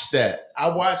watched that.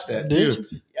 Too.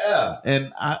 Yeah,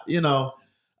 and I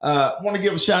want to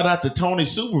give a shout out to Tony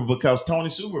Suber because Tony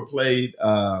Suber played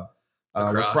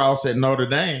lacrosse at Notre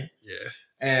Dame. Yeah,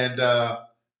 and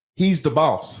he's the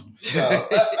boss. So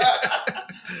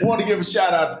I want to give a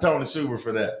shout out to Tony Suber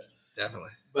for that. Definitely.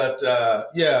 But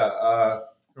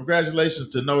congratulations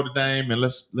to Notre Dame, and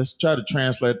let's try to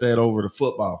translate that over to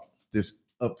football this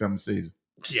upcoming season.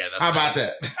 Yeah, that's how about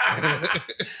that?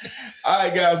 All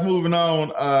right, guys, moving on.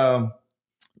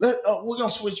 We're gonna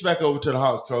switch back over to the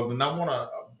Hawks, coach, and I want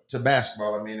to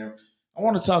basketball. I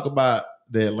want to talk about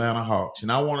the Atlanta Hawks,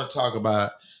 and I want to talk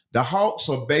about the Hawks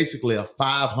are basically a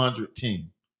 500 team.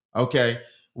 Okay,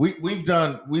 we've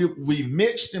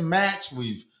mixed and matched.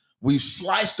 We've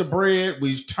sliced the bread.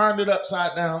 We've turned it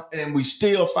upside down, and we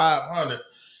still 500.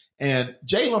 And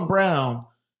Jalen Brown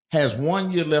has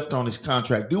 1 year left on his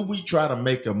contract. Do we try to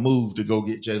make a move to go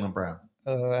get Jalen Brown?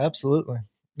 Absolutely,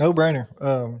 no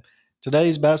brainer.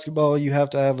 Today's basketball, you have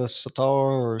to have a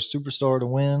star or a superstar to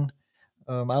win.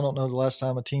 I don't know the last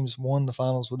time a team's won the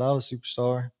finals without a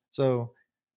superstar. So,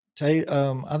 I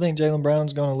think Jalen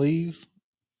Brown's going to leave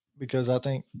because I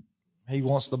think he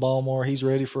wants the ball more. He's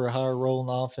ready for a higher role in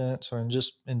offense or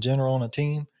just in general on a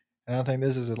team. And I think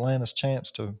this is Atlanta's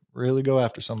chance to really go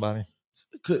after somebody.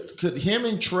 Could him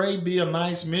and Trey be a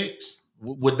nice mix?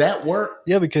 Would that work?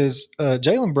 Yeah, because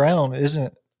Jalen Brown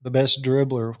isn't the best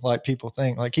dribbler like people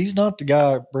think. Like, he's not the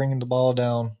guy bringing the ball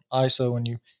down ISO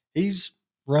and he's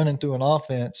running through an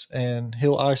offense and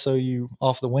he'll ISO you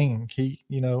off the wing.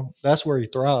 That's where he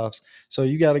thrives. So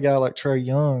you got a guy like Trey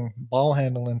Young, ball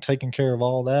handling, taking care of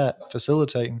all that,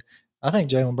 facilitating. I think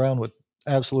Jalen Brown would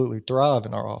absolutely thrive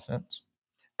in our offense.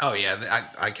 Oh yeah,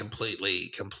 I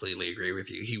completely agree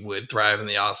with you. He would thrive in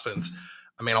the offense.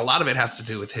 I mean, a lot of it has to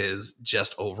do with his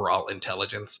just overall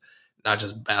intelligence, not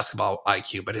just basketball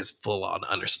IQ, but his full on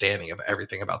understanding of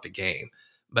everything about the game.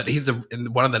 But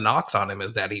and one of the knocks on him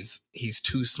is that he's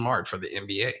too smart for the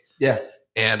NBA. Yeah,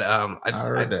 and I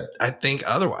heard that. I think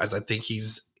otherwise. I think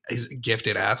he's a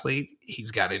gifted athlete.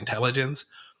 He's got intelligence.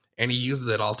 And he uses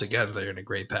it all together in a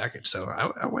great package. So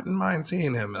I wouldn't mind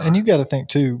seeing him. And you got to think,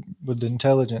 too, with the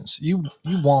intelligence, you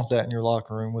want that in your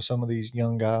locker room with some of these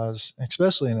young guys,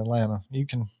 especially in Atlanta. You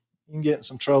can get in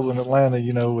some trouble in Atlanta,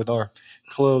 with our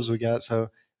clubs we got. So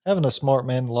having a smart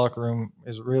man in the locker room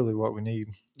is really what we need.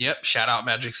 Yep. Shout out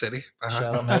Magic City.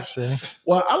 Shout out Magic City.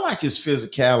 Well, I like his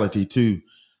physicality, too.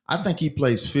 I think he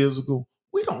plays physical.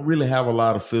 We don't really have a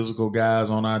lot of physical guys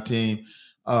on our team.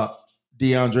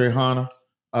 DeAndre Hunter.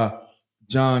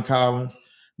 John Collins.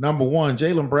 Number one,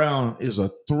 Jalen Brown is a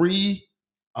 3,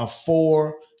 a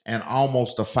 4, and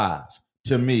almost a 5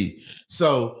 to me.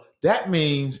 So that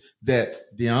means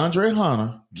that DeAndre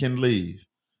Hunter can leave.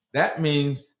 That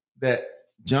means that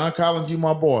John Collins, you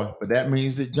my boy, but that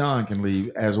means that John can leave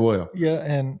as well. Yeah,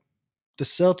 and the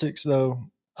Celtics, though,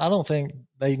 I don't think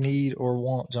they need or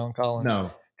want John Collins.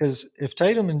 No. Because if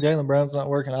Tatum and Jalen Brown's not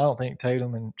working, I don't think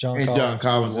Tatum and John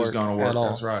Collins is going to work.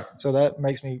 That's right. So that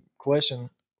makes me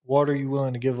question, what are you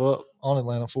willing to give up on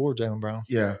Atlanta for Jalen Brown?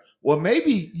 Yeah. Well,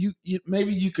 maybe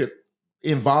you could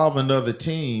involve another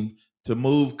team to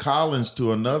move Collins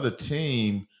to another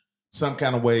team some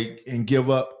kind of way and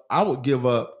give up. I would give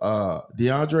up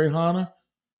DeAndre Hunter,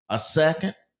 a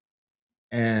second,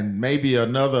 and maybe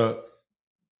another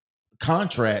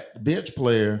contract bench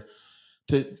player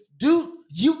to do.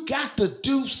 You got to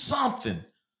do something.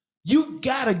 You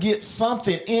got to get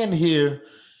something in here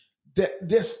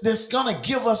that's going to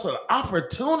give us an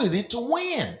opportunity to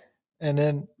win. And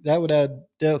then that would add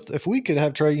depth. If we could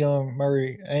have Trae Young,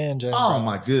 Murray, and Jalen Brown,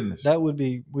 my goodness,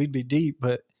 we'd be deep.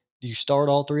 But do you start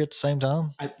all three at the same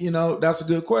time? That's a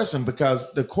good question,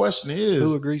 because the question is,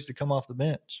 who agrees to come off the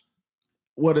bench?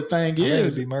 Well, the thing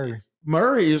is, it'd be Murray.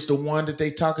 Murray is the one that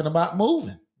they talking about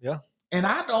moving. Yeah, and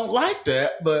I don't like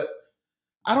that, but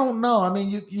I don't know. I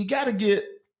mean, you got to get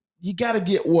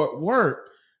what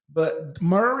work, but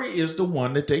Murray is the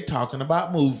one that they talking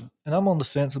about moving. And I'm on the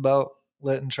fence about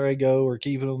letting Trae go or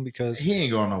keeping him, because he ain't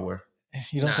going nowhere.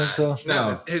 You don't think so?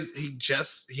 No. He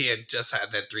had just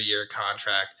had that 3-year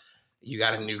contract. You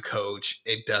got a new coach.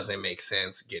 It doesn't make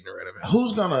sense getting rid of him.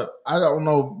 I don't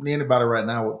know anybody right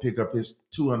now would pick up his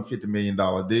 $250 million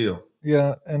deal.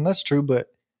 Yeah, and that's true,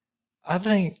 but I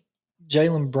think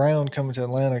Jalen Brown coming to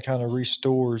Atlanta kind of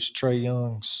restores Trae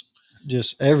Young's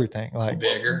just everything. Like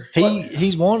bigger.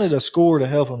 He's wanted a scorer to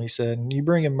help him, he said. And you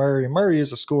bring in Murray, and Murray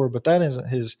is a scorer, but that isn't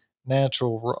his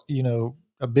natural,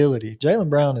 ability. Jalen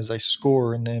Brown is a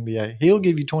scorer in the NBA. He'll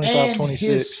give you 25,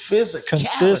 26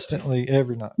 consistently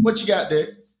every night. What you got, Dick?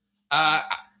 I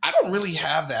don't really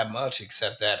have that much,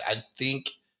 except that I think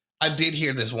I did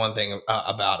hear this one thing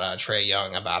about Trae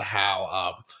Young, about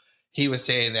how he was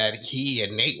saying that he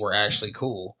and Nate were actually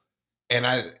cool.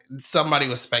 And somebody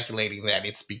was speculating that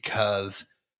it's because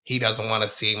he doesn't want to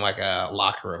seem like a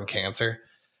locker room cancer.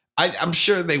 I'm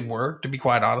sure they were, to be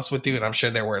quite honest with you. And I'm sure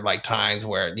there were like times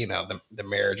where, the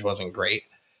marriage wasn't great.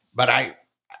 But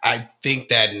I think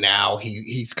that now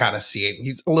he's kind of seeing,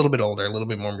 he's a little bit older, a little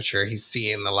bit more mature. He's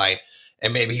seeing the light,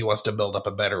 and maybe he wants to build up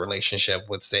a better relationship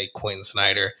with, say, Quinn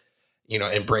Snyder,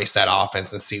 embrace that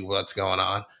offense and see what's going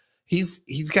on.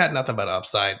 He's got nothing but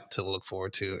upside to look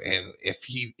forward to. And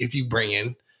if you bring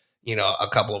in, a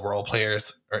couple of role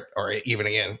players or even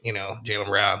again, Jalen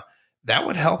Brown, that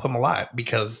would help him a lot,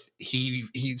 because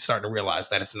he's starting to realize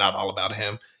that it's not all about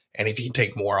him. And if he can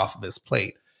take more off of his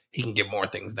plate, he can get more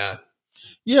things done.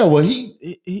 Yeah, well,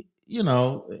 he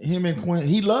him and Quinn,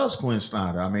 he loves Quinn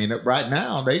Snyder. I mean, right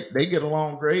now they get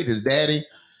along great. His daddy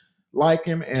like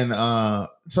him, and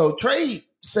so Trae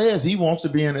says he wants to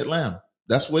be in Atlanta.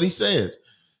 That's what he says.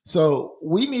 So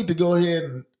we need to go ahead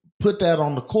and put that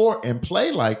on the court and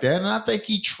play like that. And I think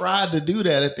he tried to do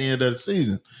that at the end of the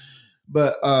season.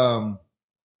 But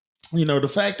the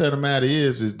fact of the matter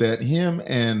is that him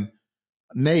and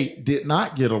Nate did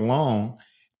not get along,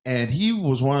 and he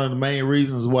was one of the main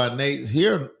reasons why Nate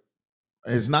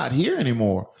is not here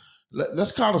anymore.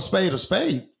 Let's call a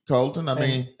spade, Colton. I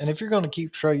mean, and if you're going to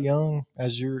keep Trae Young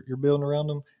as you're building around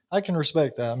him, I can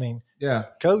respect that. I mean, yeah,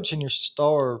 coach and your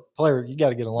star player, you got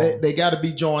to get along. They got to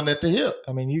be joined at the hip.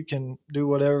 I mean, you can do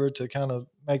whatever to kind of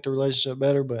make the relationship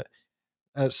better, but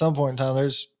at some point in time,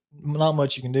 there's not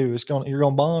much you can do. You're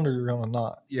going to bond or you're going to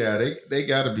not. Yeah, they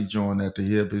got to be joined at the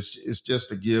hip. It's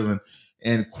just a given.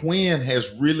 And Quinn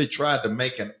has really tried to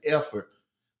make an effort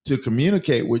to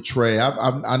communicate with Trey.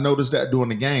 I noticed that during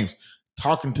the games,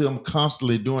 talking to him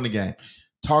constantly during the game,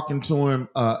 talking to him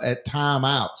at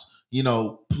timeouts,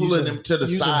 pulling him to the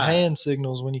using side. Hand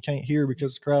signals when you can't hear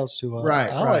because the crowd's too loud.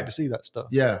 Right. I like to see that stuff.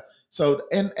 Yeah. So,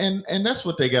 and that's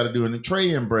what they got to do. And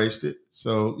Trey embraced it.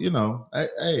 So,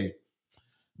 hey.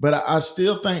 But I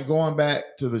still think going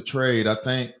back to the trade, I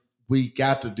think we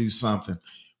got to do something.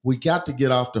 We got to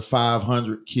get off the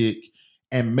 500 kick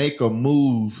and make a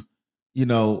move, in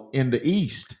the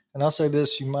East. And I'll say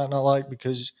this, you might not like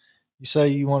because you say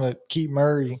you want to keep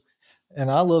Murray, and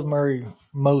I love Murray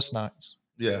most nights.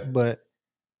 Yeah. But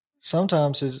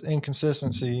sometimes his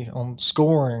inconsistency on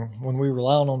scoring, when we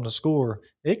rely on him to score,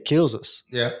 it kills us.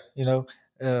 Yeah.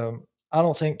 I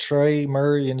don't think Trey,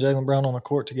 Murray, and Jalen Brown on the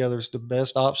court together is the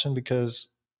best option because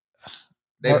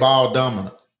they ball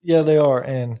dominant. Yeah, they are.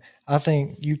 And I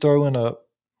think you throw in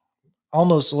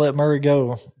almost let Murray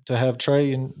go to have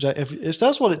Trey and if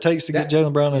that's what it takes to get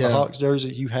Jalen Brown in the Hawks jersey,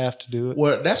 you have to do it.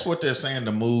 Well, that's what they're saying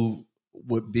the move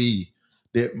would be.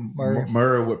 That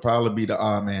Murray would probably be the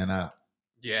odd man out.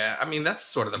 Yeah, I mean, that's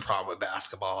sort of the problem with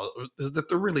basketball is that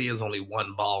there really is only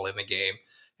one ball in the game.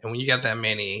 And when you got that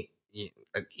many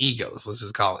egos, let's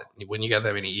just call it, when you got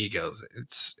that many egos,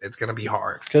 it's going to be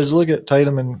hard. Because look at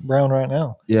Tatum and Brown right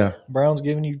now. Yeah. Brown's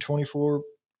giving you 24,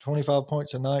 25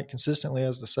 points a night consistently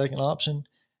as the second option,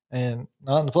 and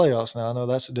not in the playoffs. Now, I know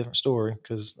that's a different story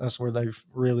because that's where they've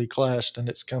really clashed and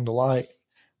it's come to light.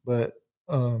 But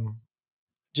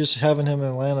just having him in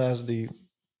Atlanta as the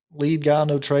lead guy, I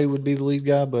know Trey would be the lead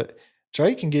guy, but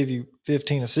Trey can give you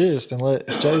 15 assists and let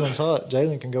Jalen's hot.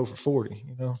 Jalen can go for 40,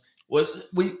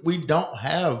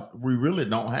 we really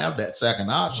don't have that second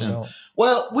option.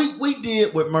 Well, we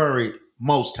did with Murray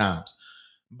most times,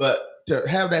 but to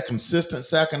have that consistent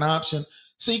second option,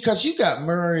 see, because you got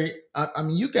Murray,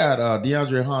 you got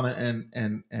DeAndre Hunter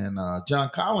and John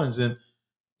Collins, and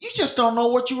you just don't know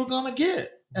what you were going to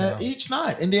get each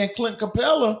night. And then Clint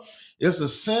Capella is a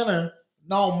center,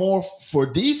 no more for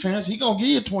defense. He's going to give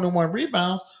you 21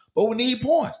 rebounds, but we need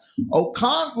points.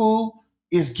 Okongwu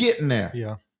is getting there.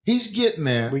 Yeah. He's getting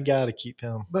there. We got to keep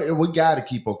him. But we got to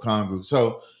keep Okongwu.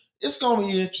 So it's going to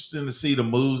be interesting to see the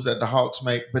moves that the Hawks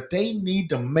make, but they need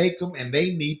to make them and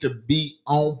they need to be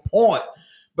on point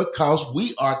because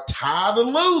we are tired of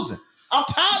losing. I'm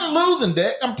tired of losing,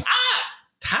 Dick. I'm tired.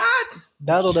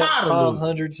 Battled at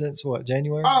 500 since what,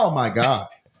 January? Oh, my God.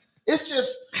 It's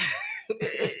just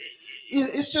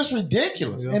it's just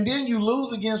ridiculous. Yeah. And then you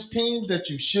lose against teams that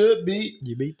you should beat.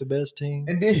 You beat the best team.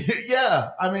 And then,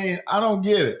 I don't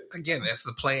get it. Again, that's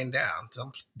the playing down.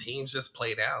 Some teams just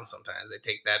play down sometimes. They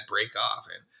take that break off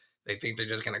and they think they're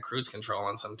just going to cruise control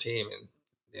on some team, and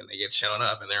then they get shown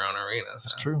up in their own arena. So.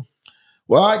 That's true.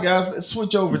 Well, all right, guys, let's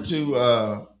switch over to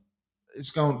we're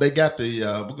going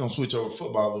to switch over to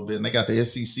football a little bit, and they got the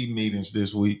SEC meetings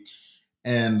this week.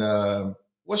 And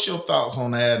what's your thoughts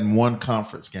on adding one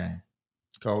conference game?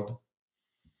 Colton?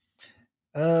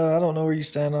 I don't know where you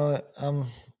stand on it.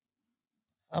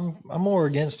 I'm more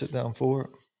against it than I'm for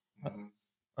it.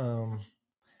 I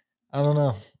don't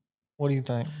know. What do you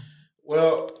think?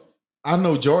 Well, I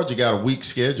know Georgia got a weak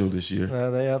schedule this year.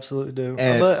 They absolutely do.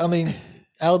 But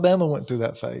Alabama went through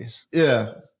that phase.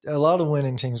 Yeah, a lot of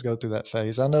winning teams go through that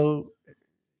phase. I know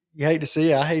you hate to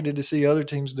see it. I hated to see other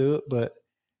teams do it, but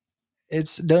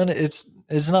it's done. It's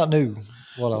not new.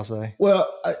 What I'll say. Well,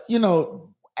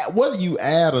 whether you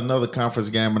add another conference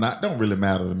game or not, don't really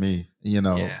matter to me.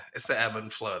 Yeah, it's the ebb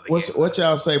and flow. What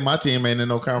y'all say? My team ain't in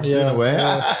no conference anyway.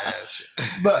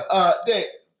 But Dave,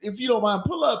 if you don't mind,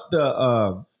 pull up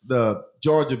the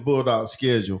Georgia Bulldog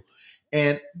schedule,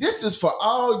 and this is for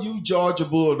all you Georgia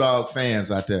Bulldog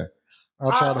fans out there.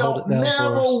 I'll try to hold it down.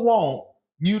 Never want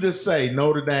you to say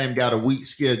Notre Dame got a weak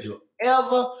schedule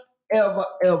ever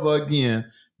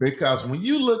again, because when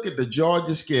you look at the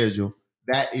Georgia schedule,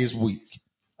 that is weak.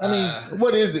 I mean,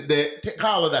 what is it that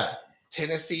call it out?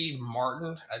 Tennessee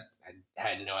Martin. I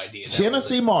had no idea.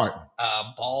 Tennessee Martin.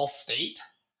 Ball State.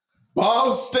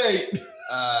 South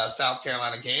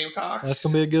Carolina Gamecocks. That's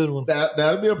gonna be a good one.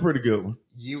 That'll be a pretty good one.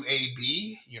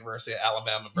 UAB, University of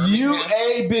Alabama, Birmingham.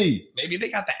 UAB. Maybe they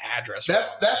got the address.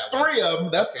 That's three of them.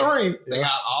 That's three. They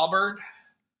got Auburn.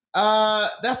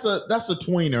 That's a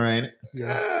tweener, ain't it?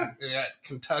 Yeah. They got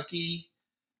Kentucky,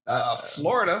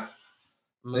 Florida.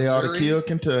 Missouri. They ought to kill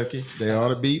Kentucky. They ought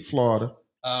to beat Florida.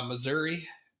 Missouri.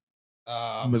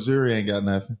 Missouri ain't got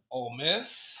nothing. Ole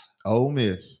Miss.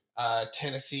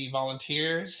 Tennessee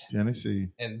Volunteers. Tennessee.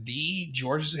 And the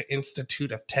Georgia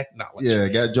Institute of Technology. Yeah,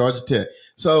 got Georgia Tech.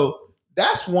 So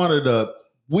that's one of the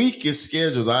weakest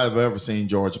schedules I've ever seen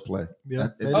Georgia play. Yeah.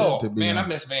 I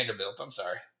miss Vanderbilt. I'm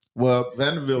sorry. Well,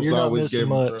 Vanderbilt's always giving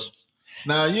much. trouble.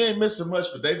 Now, you ain't missing much,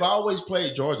 but they've always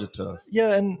played Georgia tough.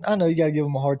 Yeah, and I know you got to give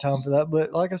them a hard time for that,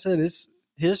 but like I said, it's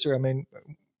history. I mean,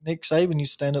 Nick Saban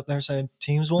used to stand up there saying,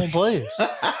 teams won't play us.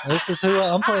 This is who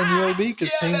I'm playing UAB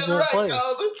because teams won't play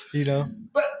us. You know?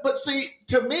 But see,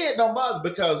 to me, it don't bother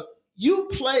because you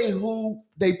play who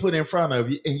they put in front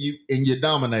of you and you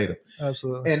dominate them.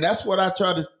 Absolutely. And that's what I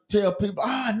try to tell people.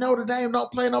 Notre Dame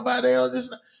don't play nobody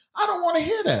else. I don't want to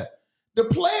hear that. The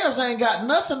players ain't got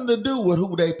nothing to do with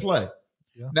who they play.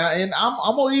 Yeah. Now, and I'm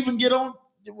gonna even get on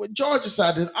with Georgia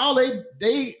side. All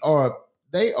they are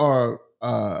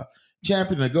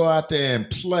champion to go out there and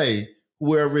play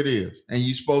whoever it is, and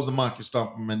you supposed to monkey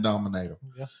stomp them and dominate them.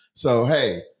 Yeah. So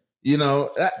hey,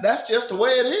 that's just the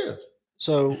way it is.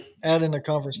 So, adding a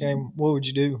conference game, what would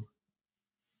you do?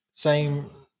 Same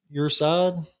your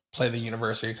side? Play the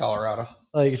University of Colorado.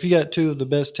 Like, if you got two of the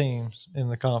best teams in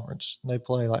the conference, and they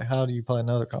play, like, how do you play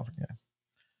another conference game?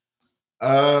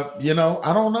 I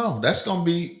don't know. That's going to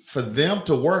be for them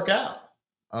to work out.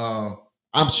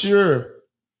 I'm sure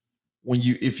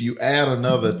if you add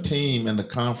another team in the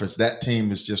conference, that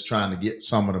team is just trying to get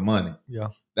some of the money. Yeah.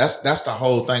 That's the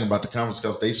whole thing about the conference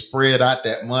because they spread out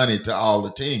that money to all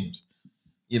the teams.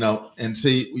 And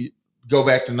see, we go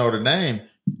back to Notre Dame.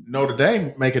 Notre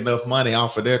Dame make enough money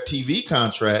off of their TV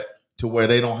contract to where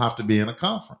they don't have to be in a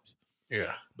conference.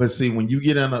 Yeah. But see, when you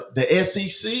get in the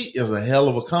SEC is a hell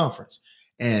of a conference.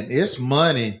 And it's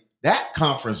money. That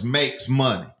conference makes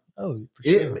money. Oh, for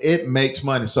sure. It makes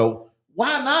money. So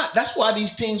why not? That's why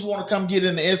these teams want to come get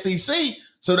in the SEC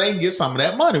so they can get some of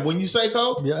that money. When you say,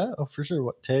 Coach? Yeah, for sure.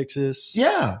 What, Texas?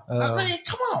 Yeah. I mean,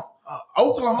 come on.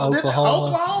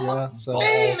 Oklahoma. Yeah, so they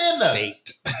ain't in the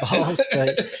State. Ball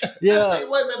State. Yeah. I say,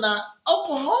 wait a minute now.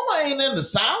 Oklahoma ain't in the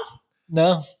South.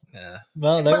 No. Yeah.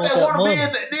 No, but they want to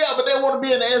be but they want to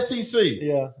be in the SEC.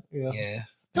 Yeah.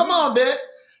 Come on, Dick.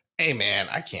 Hey, man,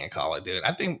 I can't call it, dude.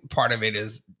 I think part of it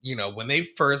is, when they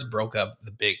first broke up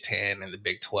the Big 10 and the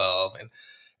Big 12 and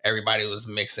everybody was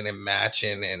mixing and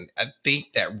matching. And I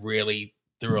think that really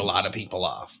threw a lot of people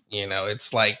off.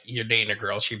 It's like you're dating a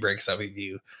girl, she breaks up with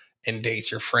you and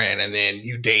dates your friend, and then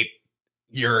you date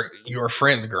your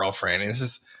friend's girlfriend. And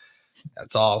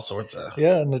that's all sorts of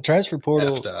and the transfer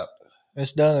portal effed up.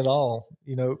 It's done it all.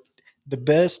 The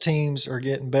best teams are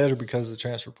getting better because of the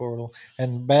transfer portal,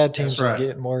 and bad teams are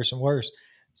getting worse and worse.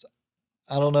 So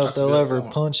I don't know if they'll ever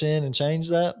punch in and change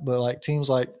that, but like teams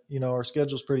like, our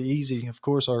schedule's pretty easy. Of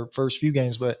course, our first few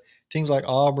games, but teams like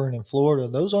Auburn and Florida,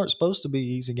 those aren't supposed to be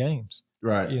easy games.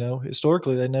 Right.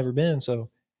 Historically they've never been. So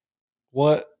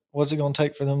what's it going to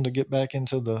take for them to get back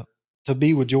into to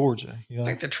be with Georgia? I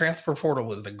think the transfer portal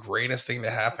was the greatest thing to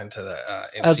happen to the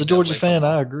NCAA as a Georgia fan,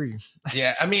 football. I agree.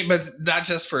 Yeah, I mean, but not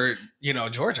just for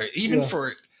Georgia, even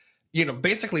for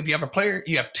basically if you have a player,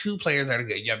 you have two players that are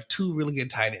good. You have two really good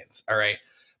tight ends, all right,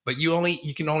 but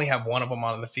you can only have one of them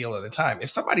on the field at a time. If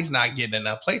somebody's not getting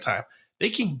enough play time, they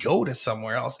can go to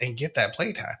somewhere else and get that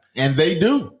play time, and they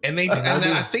do. And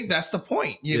I think that's the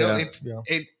point.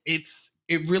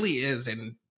 It really is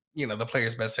in the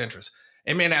player's best interest.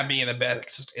 It may not be in the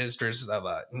best interest of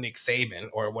Nick Saban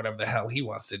or whatever the hell he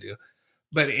wants to do,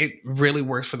 but it really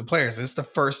works for the players. It's the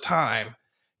first time,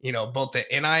 both the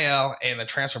NIL and the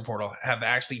transfer portal have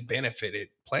actually benefited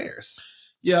players.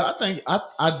 Yeah, I think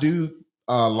I do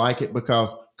like it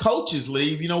because coaches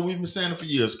leave. We've been saying it for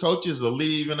years. Coaches will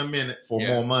leave in a minute for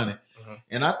more money. Mm-hmm.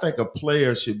 And I think a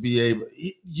player should be able –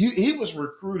 he was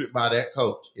recruited by that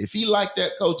coach. If he liked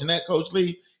that coach and that coach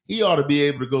leave, he ought to be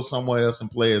able to go somewhere else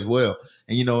and play as well.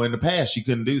 And, in the past, you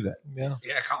couldn't do that. Yeah.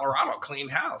 Yeah, Colorado clean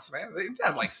house, man. They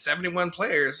had like 71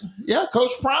 players. Yeah,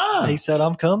 Coach Prime. He said,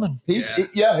 I'm coming.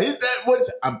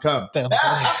 I'm coming.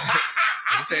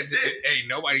 He said, hey,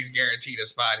 nobody's guaranteed a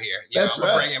spot here. I'm going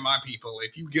to bring in my people.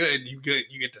 If you good, you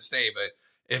get to stay. But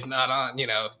if not on,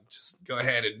 just go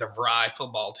ahead and DeVry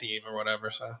football team or whatever.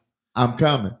 So I'm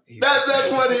coming.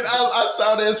 That's what I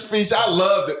saw that speech. I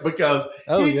loved it because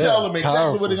he telling me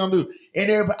exactly what they're going to do.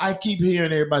 And I keep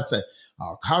hearing everybody say,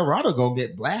 Colorado going to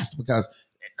get blasted because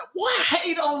why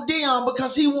hate on Deion?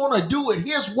 Because he want to do it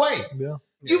his way. Yeah.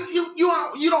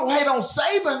 You don't hate on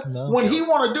Saban when he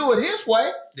want to do it his way.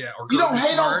 Yeah, or you don't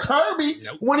hate on Kirby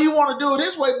when he want to do it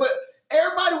his way. But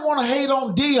everybody want to hate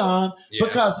on Deion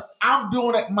because I'm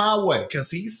doing it my way.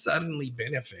 Because he's suddenly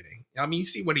benefiting. I mean, you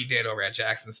see what he did over at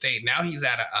Jackson State. Now he's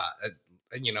at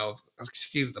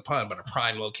excuse the pun, but a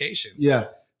prime location. Yeah,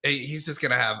 he's just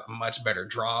gonna have much better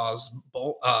draws.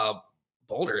 Bowl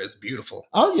Boulder is beautiful.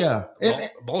 Oh yeah,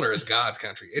 Boulder is God's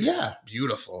country. It is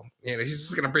beautiful. He's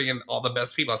just going to bring in all the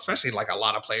best people, especially like a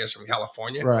lot of players from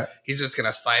California. Right. He's just going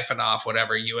to siphon off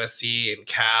whatever USC and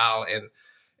Cal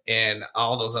and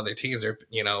all those other teams are,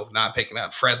 not picking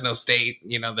up. Fresno State,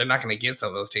 they're not going to get some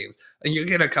of those teams. And you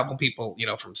get a couple people,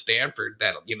 from Stanford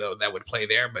that, that would play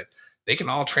there, but they can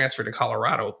all transfer to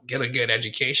Colorado, get a good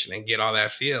education, and get on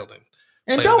that field and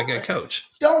play with a good coach.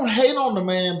 Don't hate on the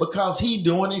man because he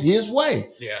doing it his way.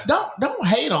 Yeah. Don't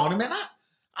hate on him, man.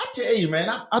 I tell you, man.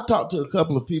 I talked to a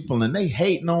couple of people and they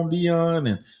hating on Dion,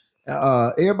 and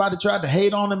everybody tried to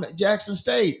hate on him at Jackson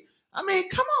State. I mean,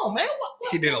 come on, man.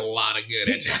 He did a lot of good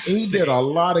at Jackson State. He did a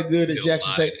lot of good at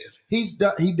Jackson State.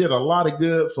 He did a lot of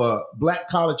good for black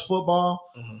college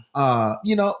football.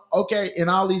 Mm-hmm. Okay, and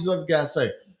all these other guys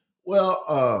say,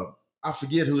 well, I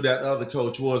forget who that other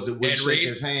coach was that wouldn't shake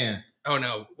his hand. Oh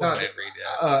no, wasn't Ed Reed?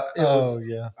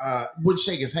 Wouldn't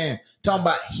shake his hand. Talking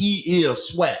about he is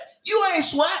swag. You ain't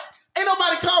swag. Ain't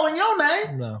nobody calling your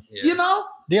name. No. Yeah.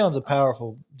 Dion's a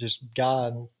powerful just guy,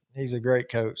 and he's a great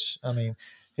coach. I mean,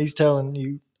 he's telling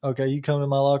you, okay, you come to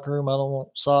my locker room, I don't want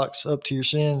socks up to your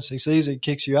shins. He sees it,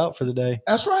 kicks you out for the day.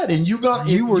 That's right. And you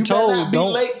were told not be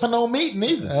late for no meeting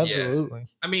either. Absolutely. Yeah.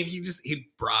 I mean, he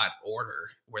brought order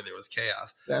where there was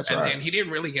chaos. That's right. And then he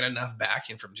didn't really get enough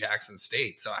backing from Jackson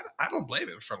State. So I don't blame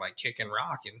him for like kicking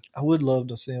rock. And I would love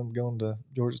to see him going to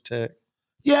Georgia Tech.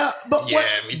 Yeah, but me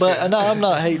too. But no, I'm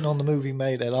not hating on the move he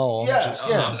made at all.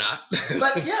 I'm not.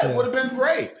 But it would have been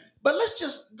great. But let's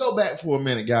just go back for a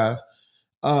minute, guys.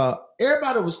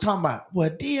 Everybody was talking about, well,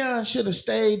 Dion should have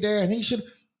stayed there, and he should.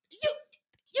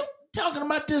 You talking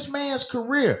about this man's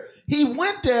career? He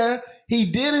went there, he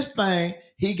did his thing,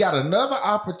 he got another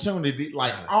opportunity,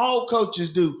 like all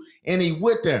coaches do, and he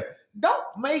went there. Don't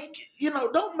make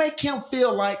him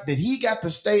feel like that he got to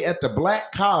stay at the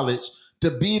black college to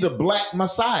be the black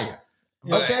messiah.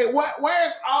 Right. Okay,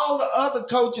 where's all the other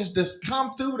coaches that's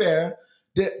come through there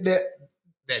that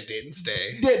didn't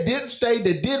stay.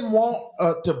 That didn't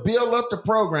want to build up the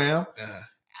program.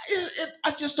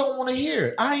 I just don't want to hear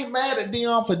it. I ain't mad at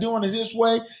Dion for doing it this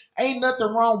way. Ain't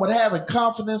nothing wrong with having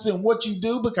confidence in what you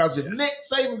do, because if Nick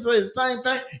Saban says the same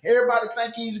thing, everybody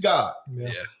think he's God.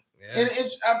 Yeah. And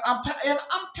I'm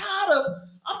tired of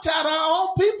our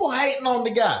own people hating on the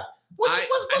guy.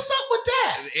 What's up with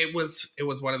that? It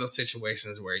was one of those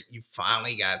situations where you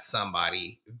finally got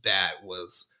somebody that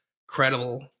was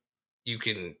credible. You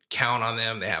can count on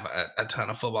them. They have a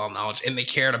ton of football knowledge, and they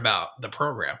cared about the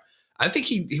program. I think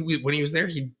he when he was there,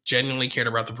 he genuinely cared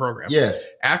about the program. Yes.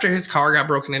 After his car got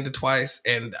broken into twice,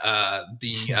 and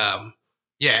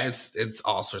it's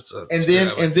all sorts of. And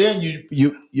then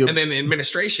you and then the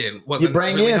administration wasn't. You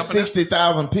bring really in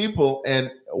 60,000 people,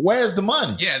 and where's the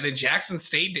money? Yeah. Then Jackson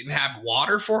State didn't have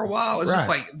water for a while. It's just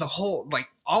like the whole, like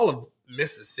all of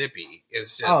Mississippi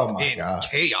is just in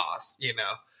chaos,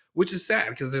 which is sad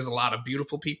because there's a lot of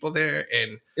beautiful people there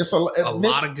and it's a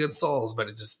lot of good souls, but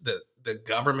it's just the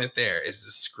government there is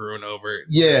just screwing over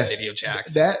the city of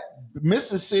Jackson. That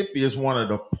Mississippi is one of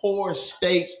the poorest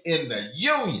states in the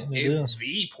union. It's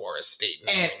the poorest state.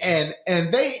 And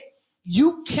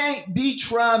you can't be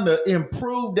trying to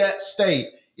improve that state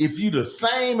if you the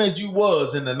same as you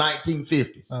was in the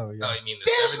 1950s. Oh, yeah. Oh, you mean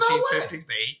the 1750s,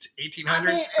 the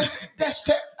 1800s?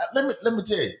 Let me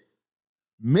tell you,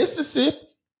 Mississippi,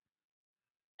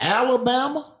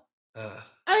 Alabama,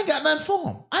 I ain't got nothing for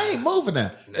them. I ain't moving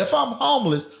there. No. If I'm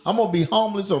homeless, I'm going to be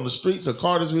homeless on the streets of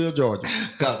Cartersville, Georgia,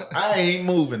 because I ain't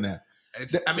moving there.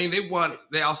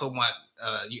 They also want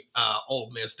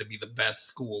Ole Miss to be the best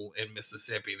school in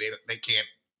Mississippi. They can't.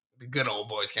 The good old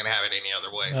boys can't have it any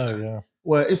other way. Oh, yeah.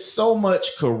 Well, it's so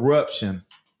much corruption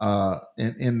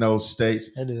in those states.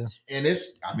 It is. And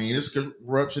it's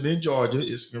corruption in Georgia.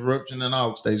 It's corruption in all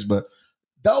the states. But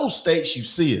those states, you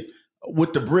see it.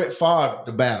 With the Brett Favre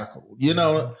debacle,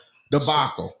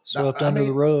 debacle. Swept under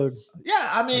the rug.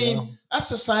 Yeah, that's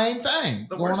the same thing.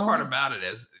 The worst part about it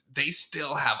is they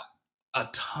still have a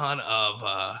ton of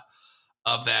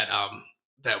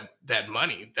that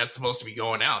money that's supposed to be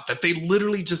going out that they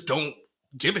literally just don't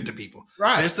give it to people.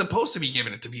 Right. They're supposed to be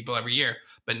giving it to people every year,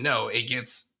 but no, it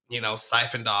gets,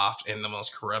 siphoned off in the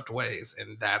most corrupt ways.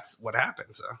 And that's what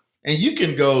happens. So. And you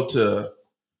can go to,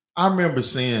 I remember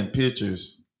seeing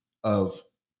pictures of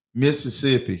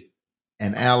Mississippi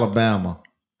and Alabama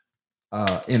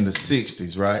in the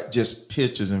 60s, right? Just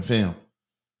pictures and film.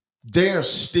 There are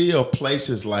still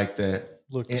places like that.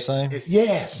 Look the same?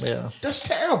 Yes. Yeah. That's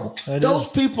terrible. Those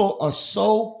people are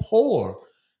so poor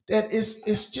that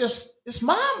it's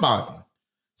mind-boggling.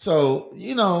 So,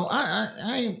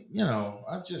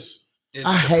 I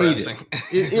I hate it.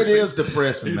 It is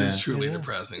depressing, man. It is truly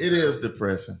depressing. It is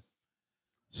depressing.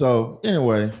 So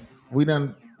anyway, we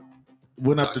done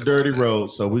went up the dirty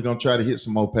road, so we're going to try to hit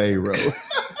some more paved road.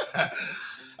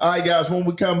 All right, guys, when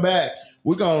we come back,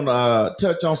 we're going to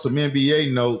touch on some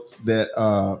NBA notes that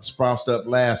sprouted up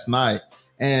last night.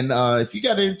 And if you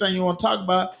got anything you want to talk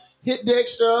about, hit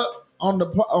Dexter up on the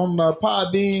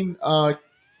Podbean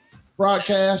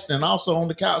broadcast and also on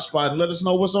the Couch Spot and let us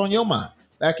know what's on your mind.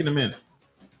 Back in a minute.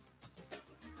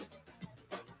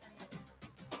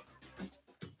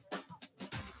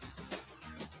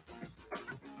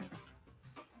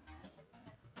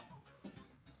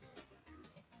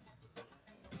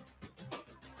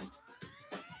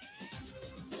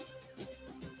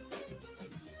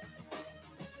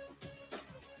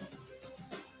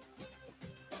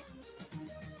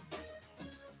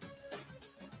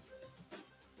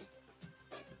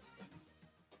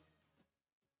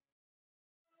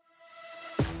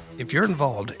 If you're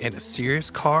involved in a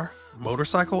serious car,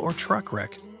 motorcycle, or truck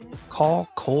wreck, call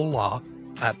Cole Law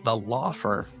at the Law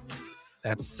Firm.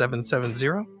 That's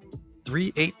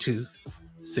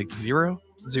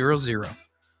 770-382-6000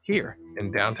 here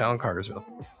in downtown Cartersville.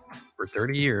 For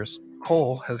 30 years,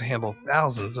 Cole has handled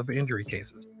thousands of injury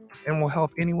cases and will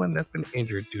help anyone that's been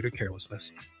injured due to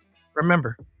carelessness.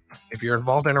 Remember, if you're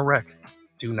involved in a wreck,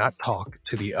 do not talk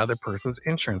to the other person's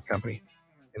insurance company.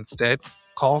 Instead,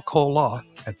 call Cole Law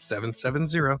at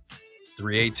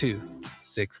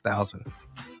 770-382-6000.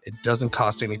 It doesn't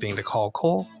cost anything to call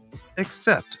Cole,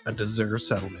 except a deserved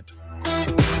settlement.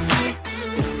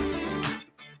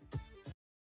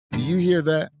 Do you hear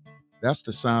that? That's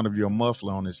the sound of your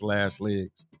muffler on its last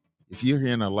legs. If you're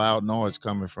hearing a loud noise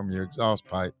coming from your exhaust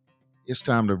pipe, it's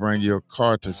time to bring your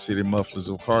car to City Mufflers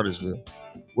of Cartersville.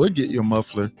 We'll get your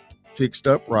muffler fixed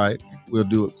up right. We'll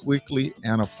do it quickly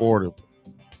and affordably.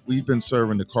 We've been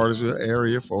serving the Cartersville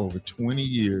area for over 20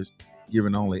 years,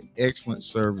 giving only excellent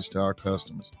service to our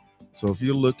customers. So if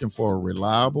you're looking for a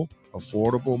reliable,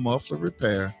 affordable muffler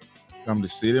repair, come to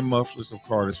City Mufflers of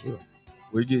Cartersville.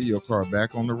 We'll get your car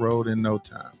back on the road in no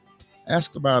time.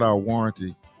 Ask about our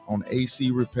warranty on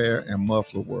AC repair and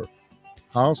muffler work.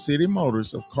 Call City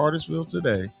Motors of Cartersville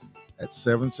today at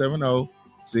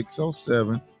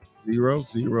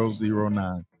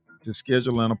 770-607-0009 to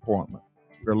schedule an appointment.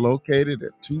 We're located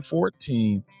at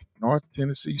 214 North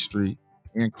Tennessee Street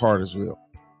in Cartersville.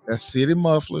 That's City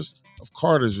Mufflers of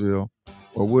Cartersville,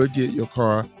 where we'll get your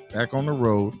car back on the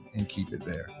road and keep it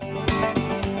there.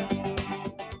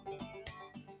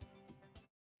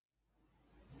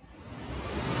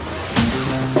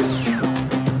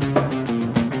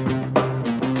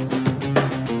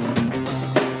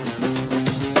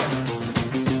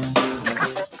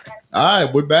 All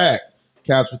right, we're back.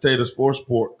 Couch Potato Sports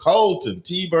Report. Colton,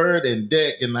 T-Bird, and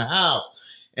Deck in the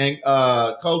house. And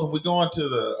Colton, we're going to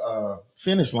the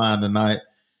finish line tonight,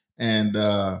 and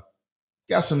got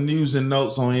some news and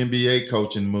notes on NBA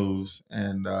coaching moves.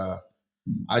 And I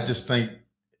just think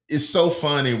it's so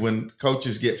funny when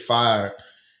coaches get fired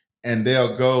and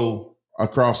they'll go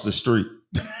across the street.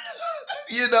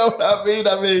 You know what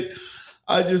I mean?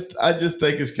 I just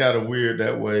think it's kind of weird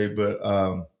that way.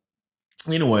 But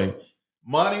anyway,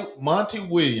 Monty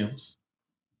Williams,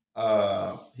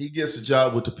 he gets a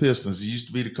job with the Pistons. He used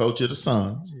to be the coach of the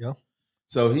Suns. Yeah.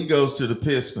 So he goes to the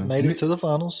Pistons. Made it to the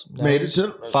finals.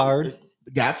 Fired.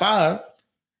 Got fired.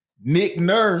 Nick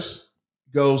Nurse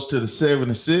goes to the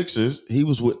 76ers. He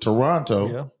was with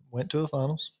Toronto. Yeah. Went to the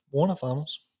finals. Won a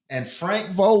finals. And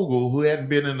Frank Vogel, who hadn't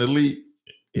been in the league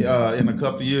in a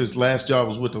couple of years, last job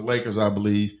was with the Lakers, I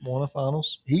believe. Won a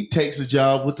finals. He takes a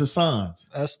job with the Suns.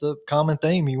 That's the common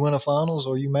theme. You win a finals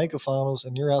or you make a finals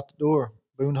and you're out the door.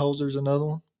 Boonholzer's another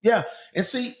one. Yeah. And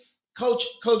see, Coach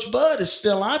Bud is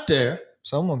still out there.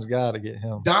 Someone's got to get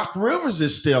him. Doc Rivers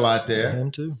is still out there.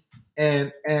 Him too.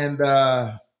 And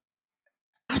I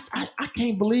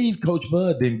can't believe Coach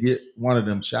Bud didn't get one of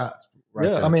them shots. Right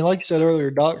there. I mean, like you said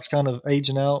earlier, Doc's kind of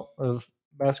aging out of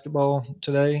basketball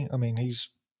today. I mean, he's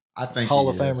Hall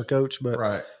of Famer coach,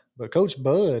 but Coach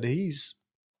Bud, he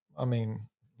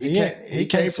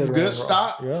came from good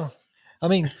stock. Yeah. I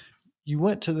mean, you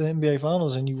went to the NBA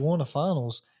finals and you won a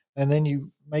finals, and then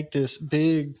you make this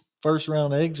big first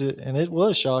round exit, and it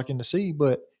was shocking to see,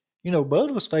 but Bud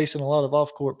was facing a lot of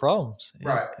off-court problems.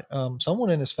 Right.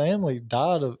 Someone in his family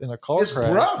died in a car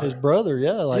crash. His brother,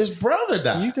 yeah. His brother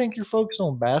died. You think you're focused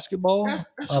on basketball?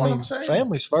 That's what I'm saying.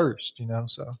 Family's first,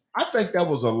 so. I think that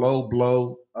was a low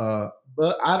blow.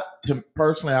 But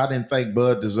personally, I didn't think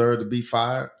Bud deserved to be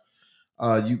fired.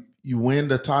 You win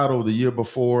the title the year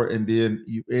before, and then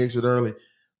you exit early.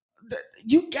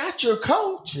 You got your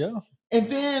coach. Yeah. And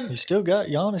then you still got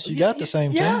Giannis. You got the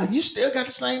same team. Yeah, you still got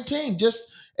the same team.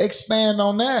 Just expand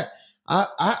on that.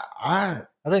 I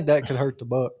think that could hurt the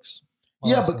Bucks.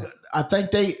 Honestly. Yeah, but I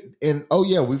think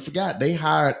we forgot they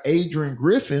hired Adrian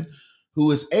Griffin,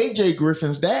 who is AJ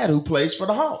Griffin's dad, who plays for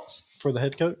the Hawks. For the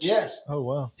head coach? Yes. Oh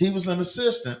wow. He was an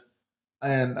assistant,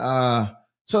 and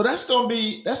so that's gonna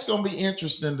be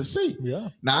interesting to see. Yeah.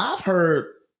 Now I've heard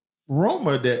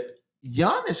rumor that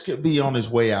Giannis could be on his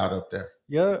way out up there.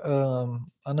 Yeah,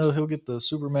 I know he'll get the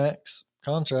Supermax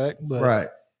contract, but right.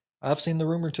 I've seen the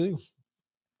rumor too.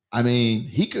 I mean,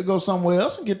 he could go somewhere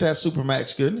else and get that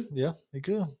Supermax, couldn't he? Yeah, he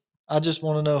could. I just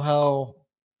want to know how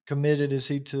committed is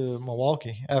he to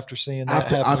Milwaukee after seeing that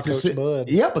happen to Coach Bud.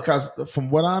 Yeah, because from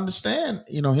what I understand,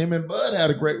 him and Bud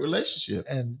had a great relationship.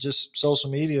 And just social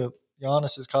media,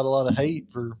 Giannis has caught a lot of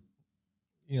hate for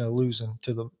losing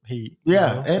to the Heat.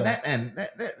 Yeah,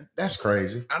 that's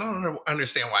crazy. I don't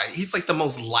understand why. He's like the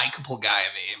most likable guy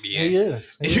in the NBA. He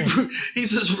is.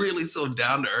 He's just really so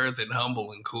down to earth and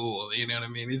humble and cool. You know what I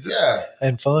mean? He's just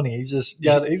and funny. He's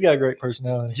got a great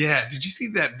personality. Yeah. Did you see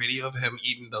that video of him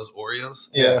eating those Oreos?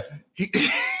 Yeah.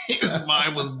 His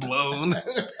mind was blown.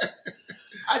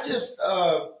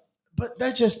 But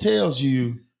that just tells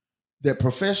you that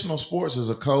professional sports is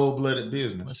a cold-blooded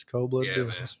business. It's a cold-blooded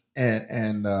business.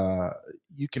 And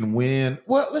you can win.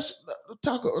 Well, let's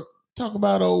talk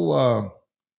about old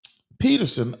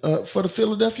Peterson for the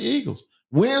Philadelphia Eagles.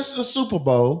 Wins the Super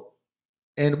Bowl,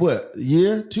 and what, a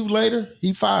year, 2 later,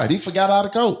 he fired. He forgot how to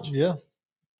coach. Yeah.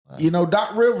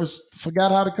 Doc Rivers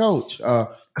forgot how to coach.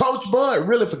 Coach Bud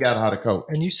really forgot how to coach.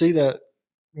 And you see that,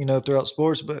 throughout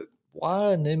sports, but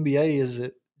why in the NBA is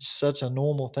it such a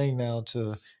normal thing now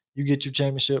to – you get your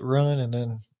championship run, and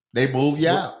then they move you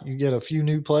out. You get a few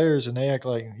new players, and they act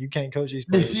like you can't coach these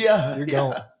players. You're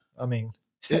gone. I mean,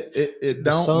 it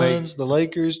the Suns, the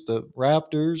Lakers, the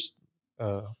Raptors,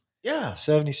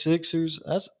 76ers.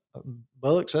 That's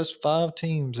Bucks. That's 5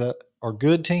 teams that are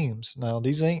good teams. Now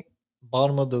these ain't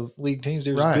bottom of the league teams.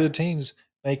 There's good teams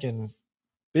making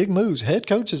big moves. Head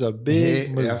coach is a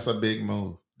big move. That's a big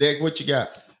move. Dick, what you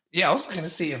got? Yeah, I was looking to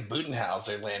see if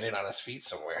Budenholzer landed on his feet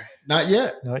somewhere. Not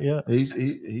yet.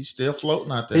 He's still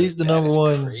floating out there. He's the number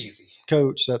one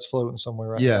coach that's floating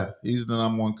somewhere right now. Yeah, he's the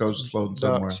number one coach that's floating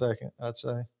somewhere. Second, I'd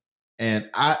say. And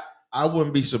I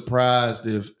wouldn't be surprised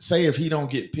if he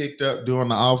don't get picked up during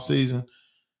the offseason,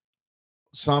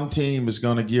 some team is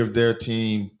going to give their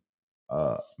team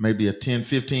maybe a 10,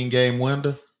 15 game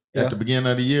window at the beginning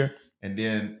of the year, and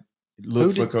then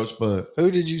look for Coach Bud.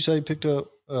 Who did you say picked up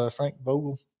Frank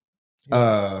Vogel?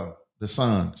 The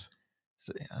Suns.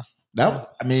 So, I'd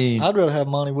rather have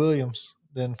Monty Williams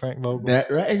than Frank Vogel.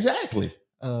 Exactly.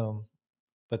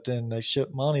 But then they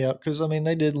shipped Monty out because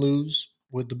they did lose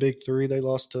with the big 3. They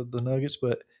lost to the Nuggets,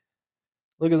 but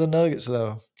look at the Nuggets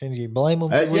though. Can you blame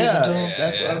them for losing to them?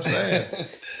 That's what I'm saying.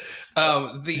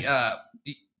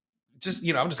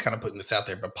 I'm just kind of putting this out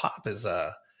there, but Pop is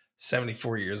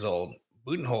 74 years old.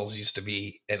 Budenholzer used to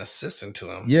be an assistant to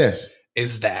him. Yes.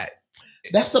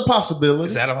 That's a possibility.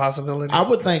 Is that a possibility? I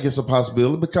would think it's a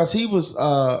possibility because he was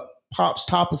Pop's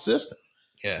top assistant.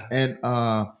 Yeah. And,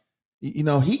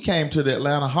 he came to the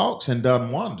Atlanta Hawks and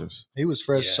done wonders. He was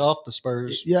fresh off the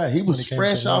Spurs. Yeah, he was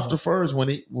fresh off the Spurs when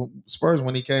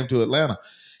he came to Atlanta.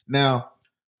 Now,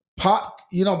 Pop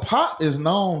is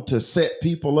known to set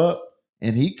people up,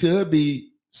 and he could be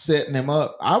setting him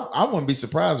up. I wouldn't be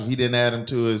surprised if he didn't add him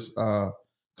to his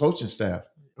coaching staff.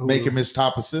 Make him his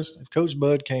top assistant. If Coach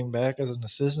Bud came back as an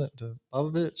assistant to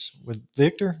Popovich with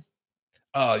Victor.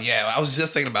 Oh, yeah. I was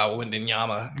just thinking about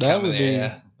Wembanyama. That would be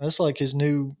 – that's like his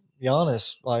new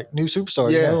Giannis, like new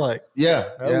superstar. Yeah.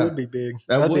 That would be big.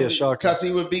 That'd be a shock. Because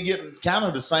he would be getting kind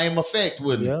of the same effect,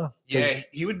 wouldn't he? Yeah,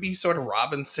 he would be sort of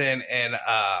Robinson and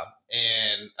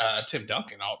Tim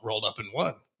Duncan all rolled up in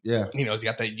one. Yeah. He's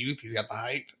got that youth. He's got the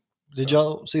height. Did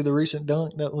y'all see the recent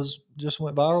dunk that just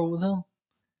went viral with him?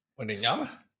 Wembanyama?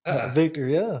 Victor,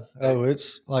 yeah. Oh,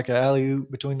 it's like an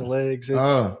alley-oop between the legs.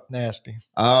 It's nasty.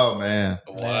 Oh, man.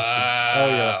 Wow. Oh,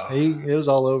 yeah. It was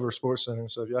all over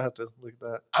SportsCenter, so y'all have to look at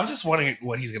that. I'm just wondering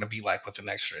what he's going to be like with an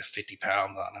extra 50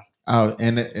 pounds on him. Oh,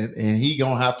 and he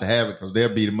going to have it because they'll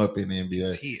beat him up in the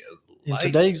NBA. He is in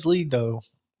today's league, though.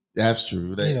 That's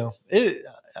true. But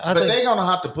they're going to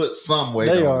have to put some weight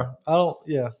on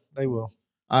it. They will.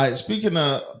 All right, speaking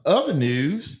of other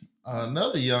news,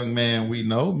 another young man we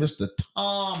know, Mr.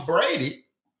 Tom Brady,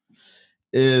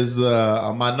 is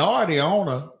a minority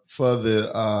owner for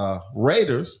the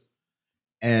Raiders,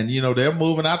 and they're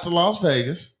moving out to Las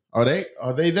Vegas. Are they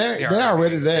there? They're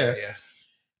already there. Yeah.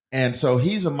 And so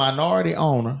he's a minority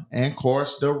owner, and of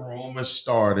course the rumors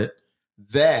started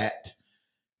that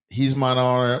he's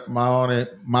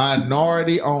minority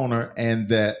owner, and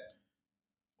that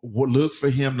would look for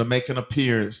him to make an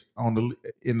appearance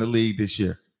in the league this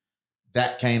year.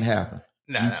 That can't happen.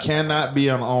 You cannot be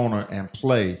an owner and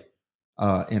play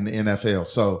in the NFL.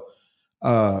 So,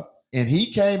 and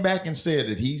he came back and said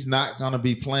that he's not going to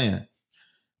be playing.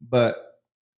 But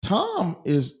Tom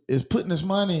is putting his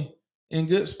money in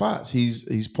good spots.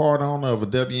 He's part owner of a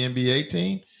WNBA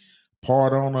team,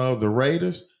 part owner of the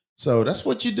Raiders. So that's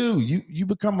what you do. You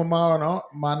become a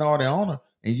minority owner,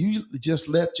 and you just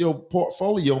let your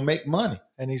portfolio make money.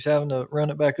 And he's having to run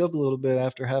it back up a little bit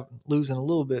after losing a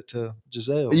little bit to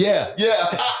Giselle. Yeah.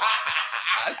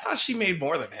 I thought she made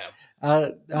more than him.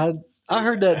 I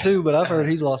heard that too, but I've heard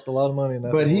he's lost a lot of money in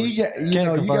that. But you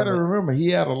got to remember, he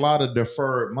had a lot of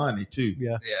deferred money too.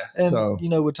 Yeah. And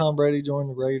with Tom Brady joining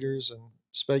the Raiders and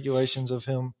speculations of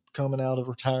him coming out of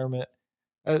retirement,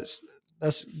 that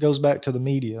goes back to the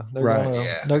media. They're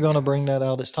going to bring that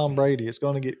out. It's Tom Brady. It's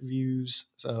going to get views.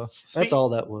 So that's all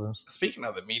that was. Speaking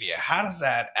of the media, how does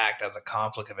that act as a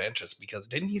conflict of interest? Because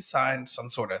didn't he sign some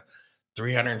sort of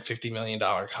 $350 million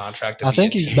contract? I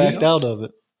think he's backed out of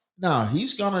it. No,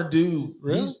 he's going to do.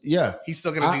 Really? He's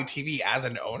still going to do TV as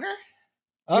an owner?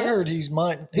 I heard he's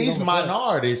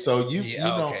minority, so you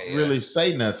don't really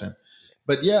say nothing.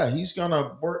 But yeah, he's going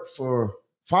to work for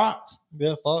Fox.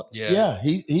 Yeah, Fox. Yeah.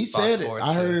 He said Sports, it.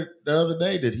 I heard the other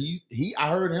day that I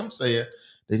heard him say it,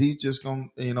 that he's just going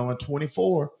to, in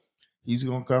 24, he's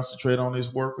going to concentrate on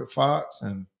his work with Fox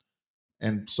and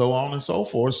so on and so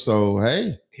forth. So,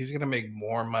 hey. He's going to make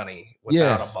more money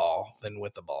without a ball than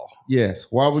with the ball. Yes.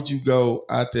 Why would you go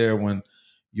out there when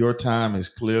your time is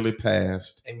clearly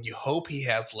past? And you hope he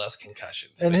has less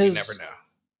concussions, and you never know.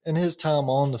 And his time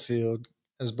on the field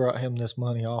has brought him this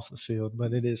money off the field,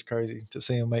 but it is crazy to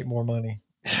see him make more money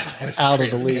out of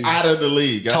the league. Out of the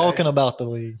league. Talking about the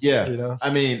league. Yeah.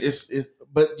 I mean, it's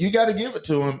but you got to give it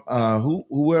to him.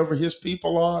 Whoever his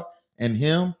people are and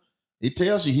him, it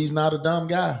tells you he's not a dumb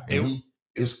guy.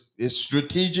 It's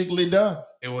strategically done.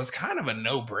 It was kind of a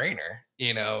no-brainer. He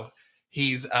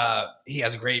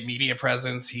has great media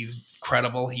presence. He's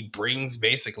credible. He brings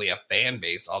basically a fan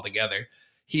base altogether.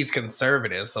 He's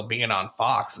conservative, so being on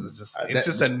Fox is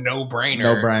just a no-brainer.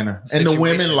 No-brainer. And the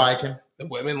women like him. The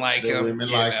women like him.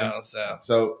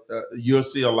 So you'll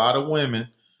see a lot of women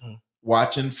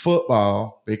watching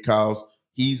football because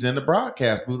he's in the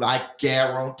broadcast booth. I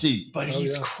guarantee. But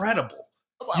he's credible.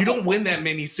 You don't win that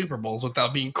many Super Bowls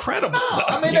without being credible. No,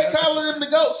 I mean, they call him the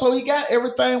GOAT, so he got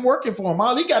everything working for him.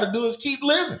 All he got to do is keep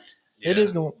living. It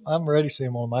is going. I'm ready to see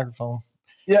him on a microphone.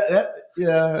 Yeah,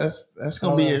 that's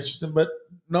going to be interesting. But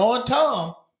knowing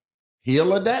Tom,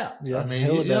 he'll adapt. Yeah, I mean,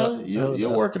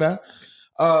 you'll work it out.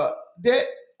 Dick,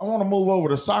 I want to move over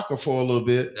to soccer for a little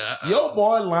bit. Your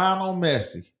boy Lionel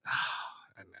Messi.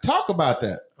 Talk about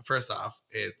that. First off,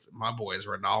 it's my boy is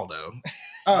Ronaldo.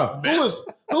 Who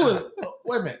is?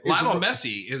 Wait a minute. Lionel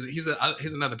Messi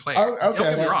he's another player. Okay. Don't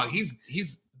get me wrong.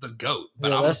 He's the GOAT,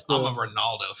 but I'm a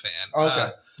Ronaldo fan. Okay.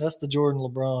 That's the Jordan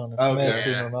LeBron. It's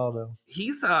Messi and Ronaldo.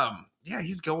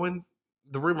 He's going.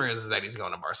 The rumor is that he's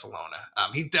going to Barcelona.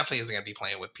 He definitely isn't going to be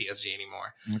playing with PSG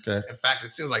anymore. Okay. In fact,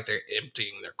 it seems like they're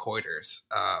emptying their quarters.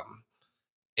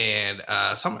 And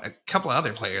a couple of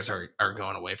other players are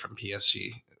going away from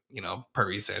PSG.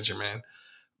 Paris Saint-Germain.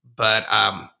 But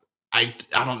I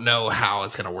don't know how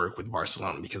it's going to work with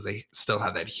Barcelona because they still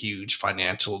have that huge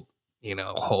financial,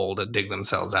 hole to dig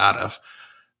themselves out of.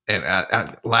 And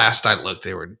last I looked,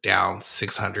 they were down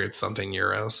 600 something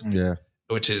euros. Yeah.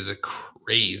 Which is a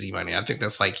crazy money. I think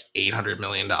that's like $800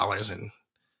 million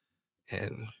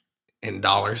in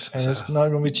dollars. And it's not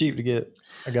going to be cheap to get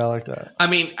a guy like that. I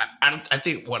mean, I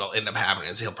think what'll end up happening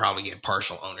is he'll probably get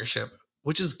partial ownership,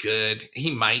 which is good.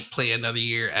 He might play another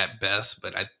year at best,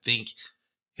 but I think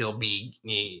he'll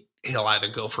either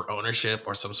go for ownership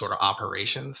or some sort of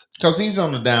operations. Because he's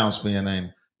on the downspin, ain't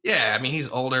he? Yeah, I mean,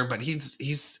 he's older, but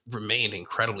he's remained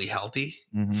incredibly healthy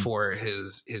for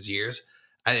his years.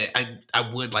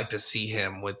 I would like to see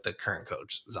him with the current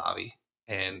coach, Xavi,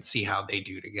 and see how they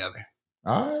do together.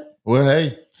 All right. Well,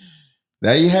 hey,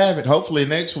 there you have it. Hopefully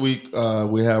next week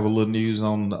we have a little news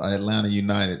on Atlanta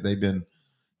United. They've been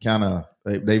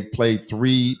they've played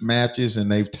 3 matches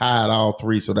and they've tied all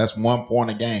 3. So that's 1 point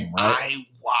a game, right? I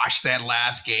watched that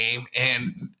last game.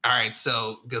 And all right,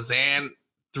 so Gazan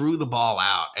threw the ball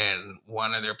out and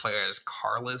one of their players,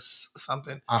 Carlos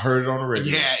something. I heard it on the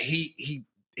radio. Yeah, he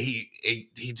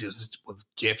just was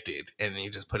gifted and he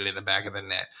just put it in the back of the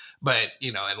net. But,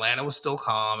 Atlanta was still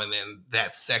calm. And then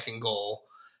that second goal,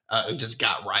 it just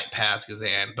got right past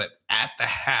Gazan. But at the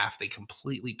half, they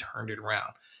completely turned it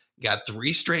around. got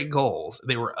 3 straight goals.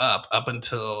 They were up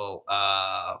until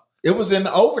it was in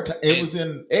overtime. It was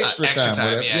in extra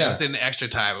time. Yeah, it was in extra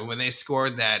time. And when they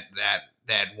scored that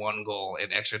 1 goal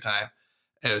in extra time,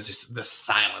 it was just the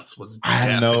silence was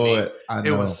deafening. I know.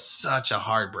 It was such a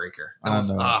heartbreaker.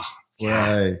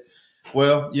 Right.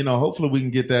 Well, hopefully we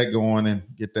can get that going and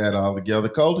get that all together.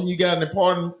 Colton, you got any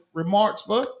important remarks,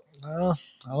 bud? No,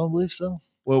 I don't believe so.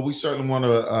 Well, we certainly want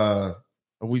to.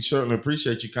 We certainly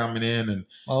appreciate you coming in and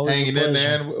hanging in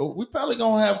there. And we probably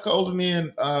gonna have Colton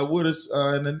in with us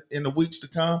in the weeks to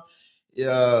come.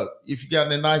 If you got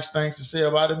any nice things to say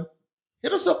about him,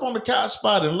 hit us up on the couch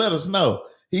spot and let us know.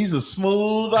 He's a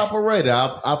smooth operator.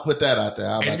 I'll put that out there.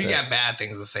 And if you got bad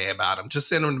things to say about him, just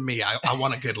send them to me. I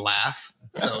want a good laugh.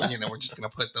 So, we're just going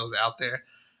to put those out there.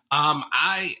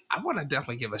 I want to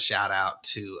definitely give a shout out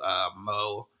to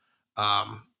Mo.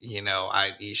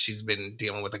 She's been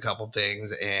dealing with a couple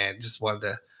things and just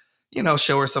wanted to,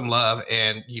 show her some love.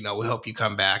 And, we hope you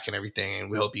come back and everything. And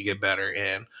we hope you get better.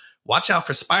 And watch out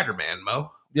for Spider-Man,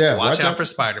 Mo. Yeah. Watch out for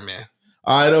Spider-Man.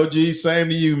 All right, OG, same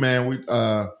to you, man. We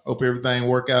hope everything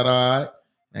work out all right.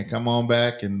 And come on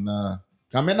back and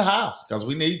come in the house because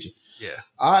we need you. Yeah.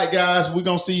 All right, guys, we're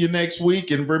going to see you next week.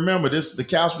 And remember, this is the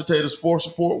Couch Potato Sports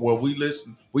Report where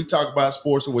we talk about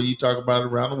sports and where you talk about it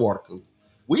around the water cooler.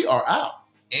 We are out.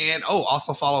 And,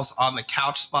 also follow us on the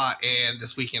Couch Spot. And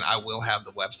this weekend, I will have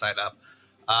the website up.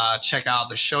 Check out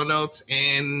the show notes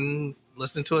and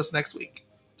listen to us next week.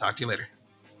 Talk to you later.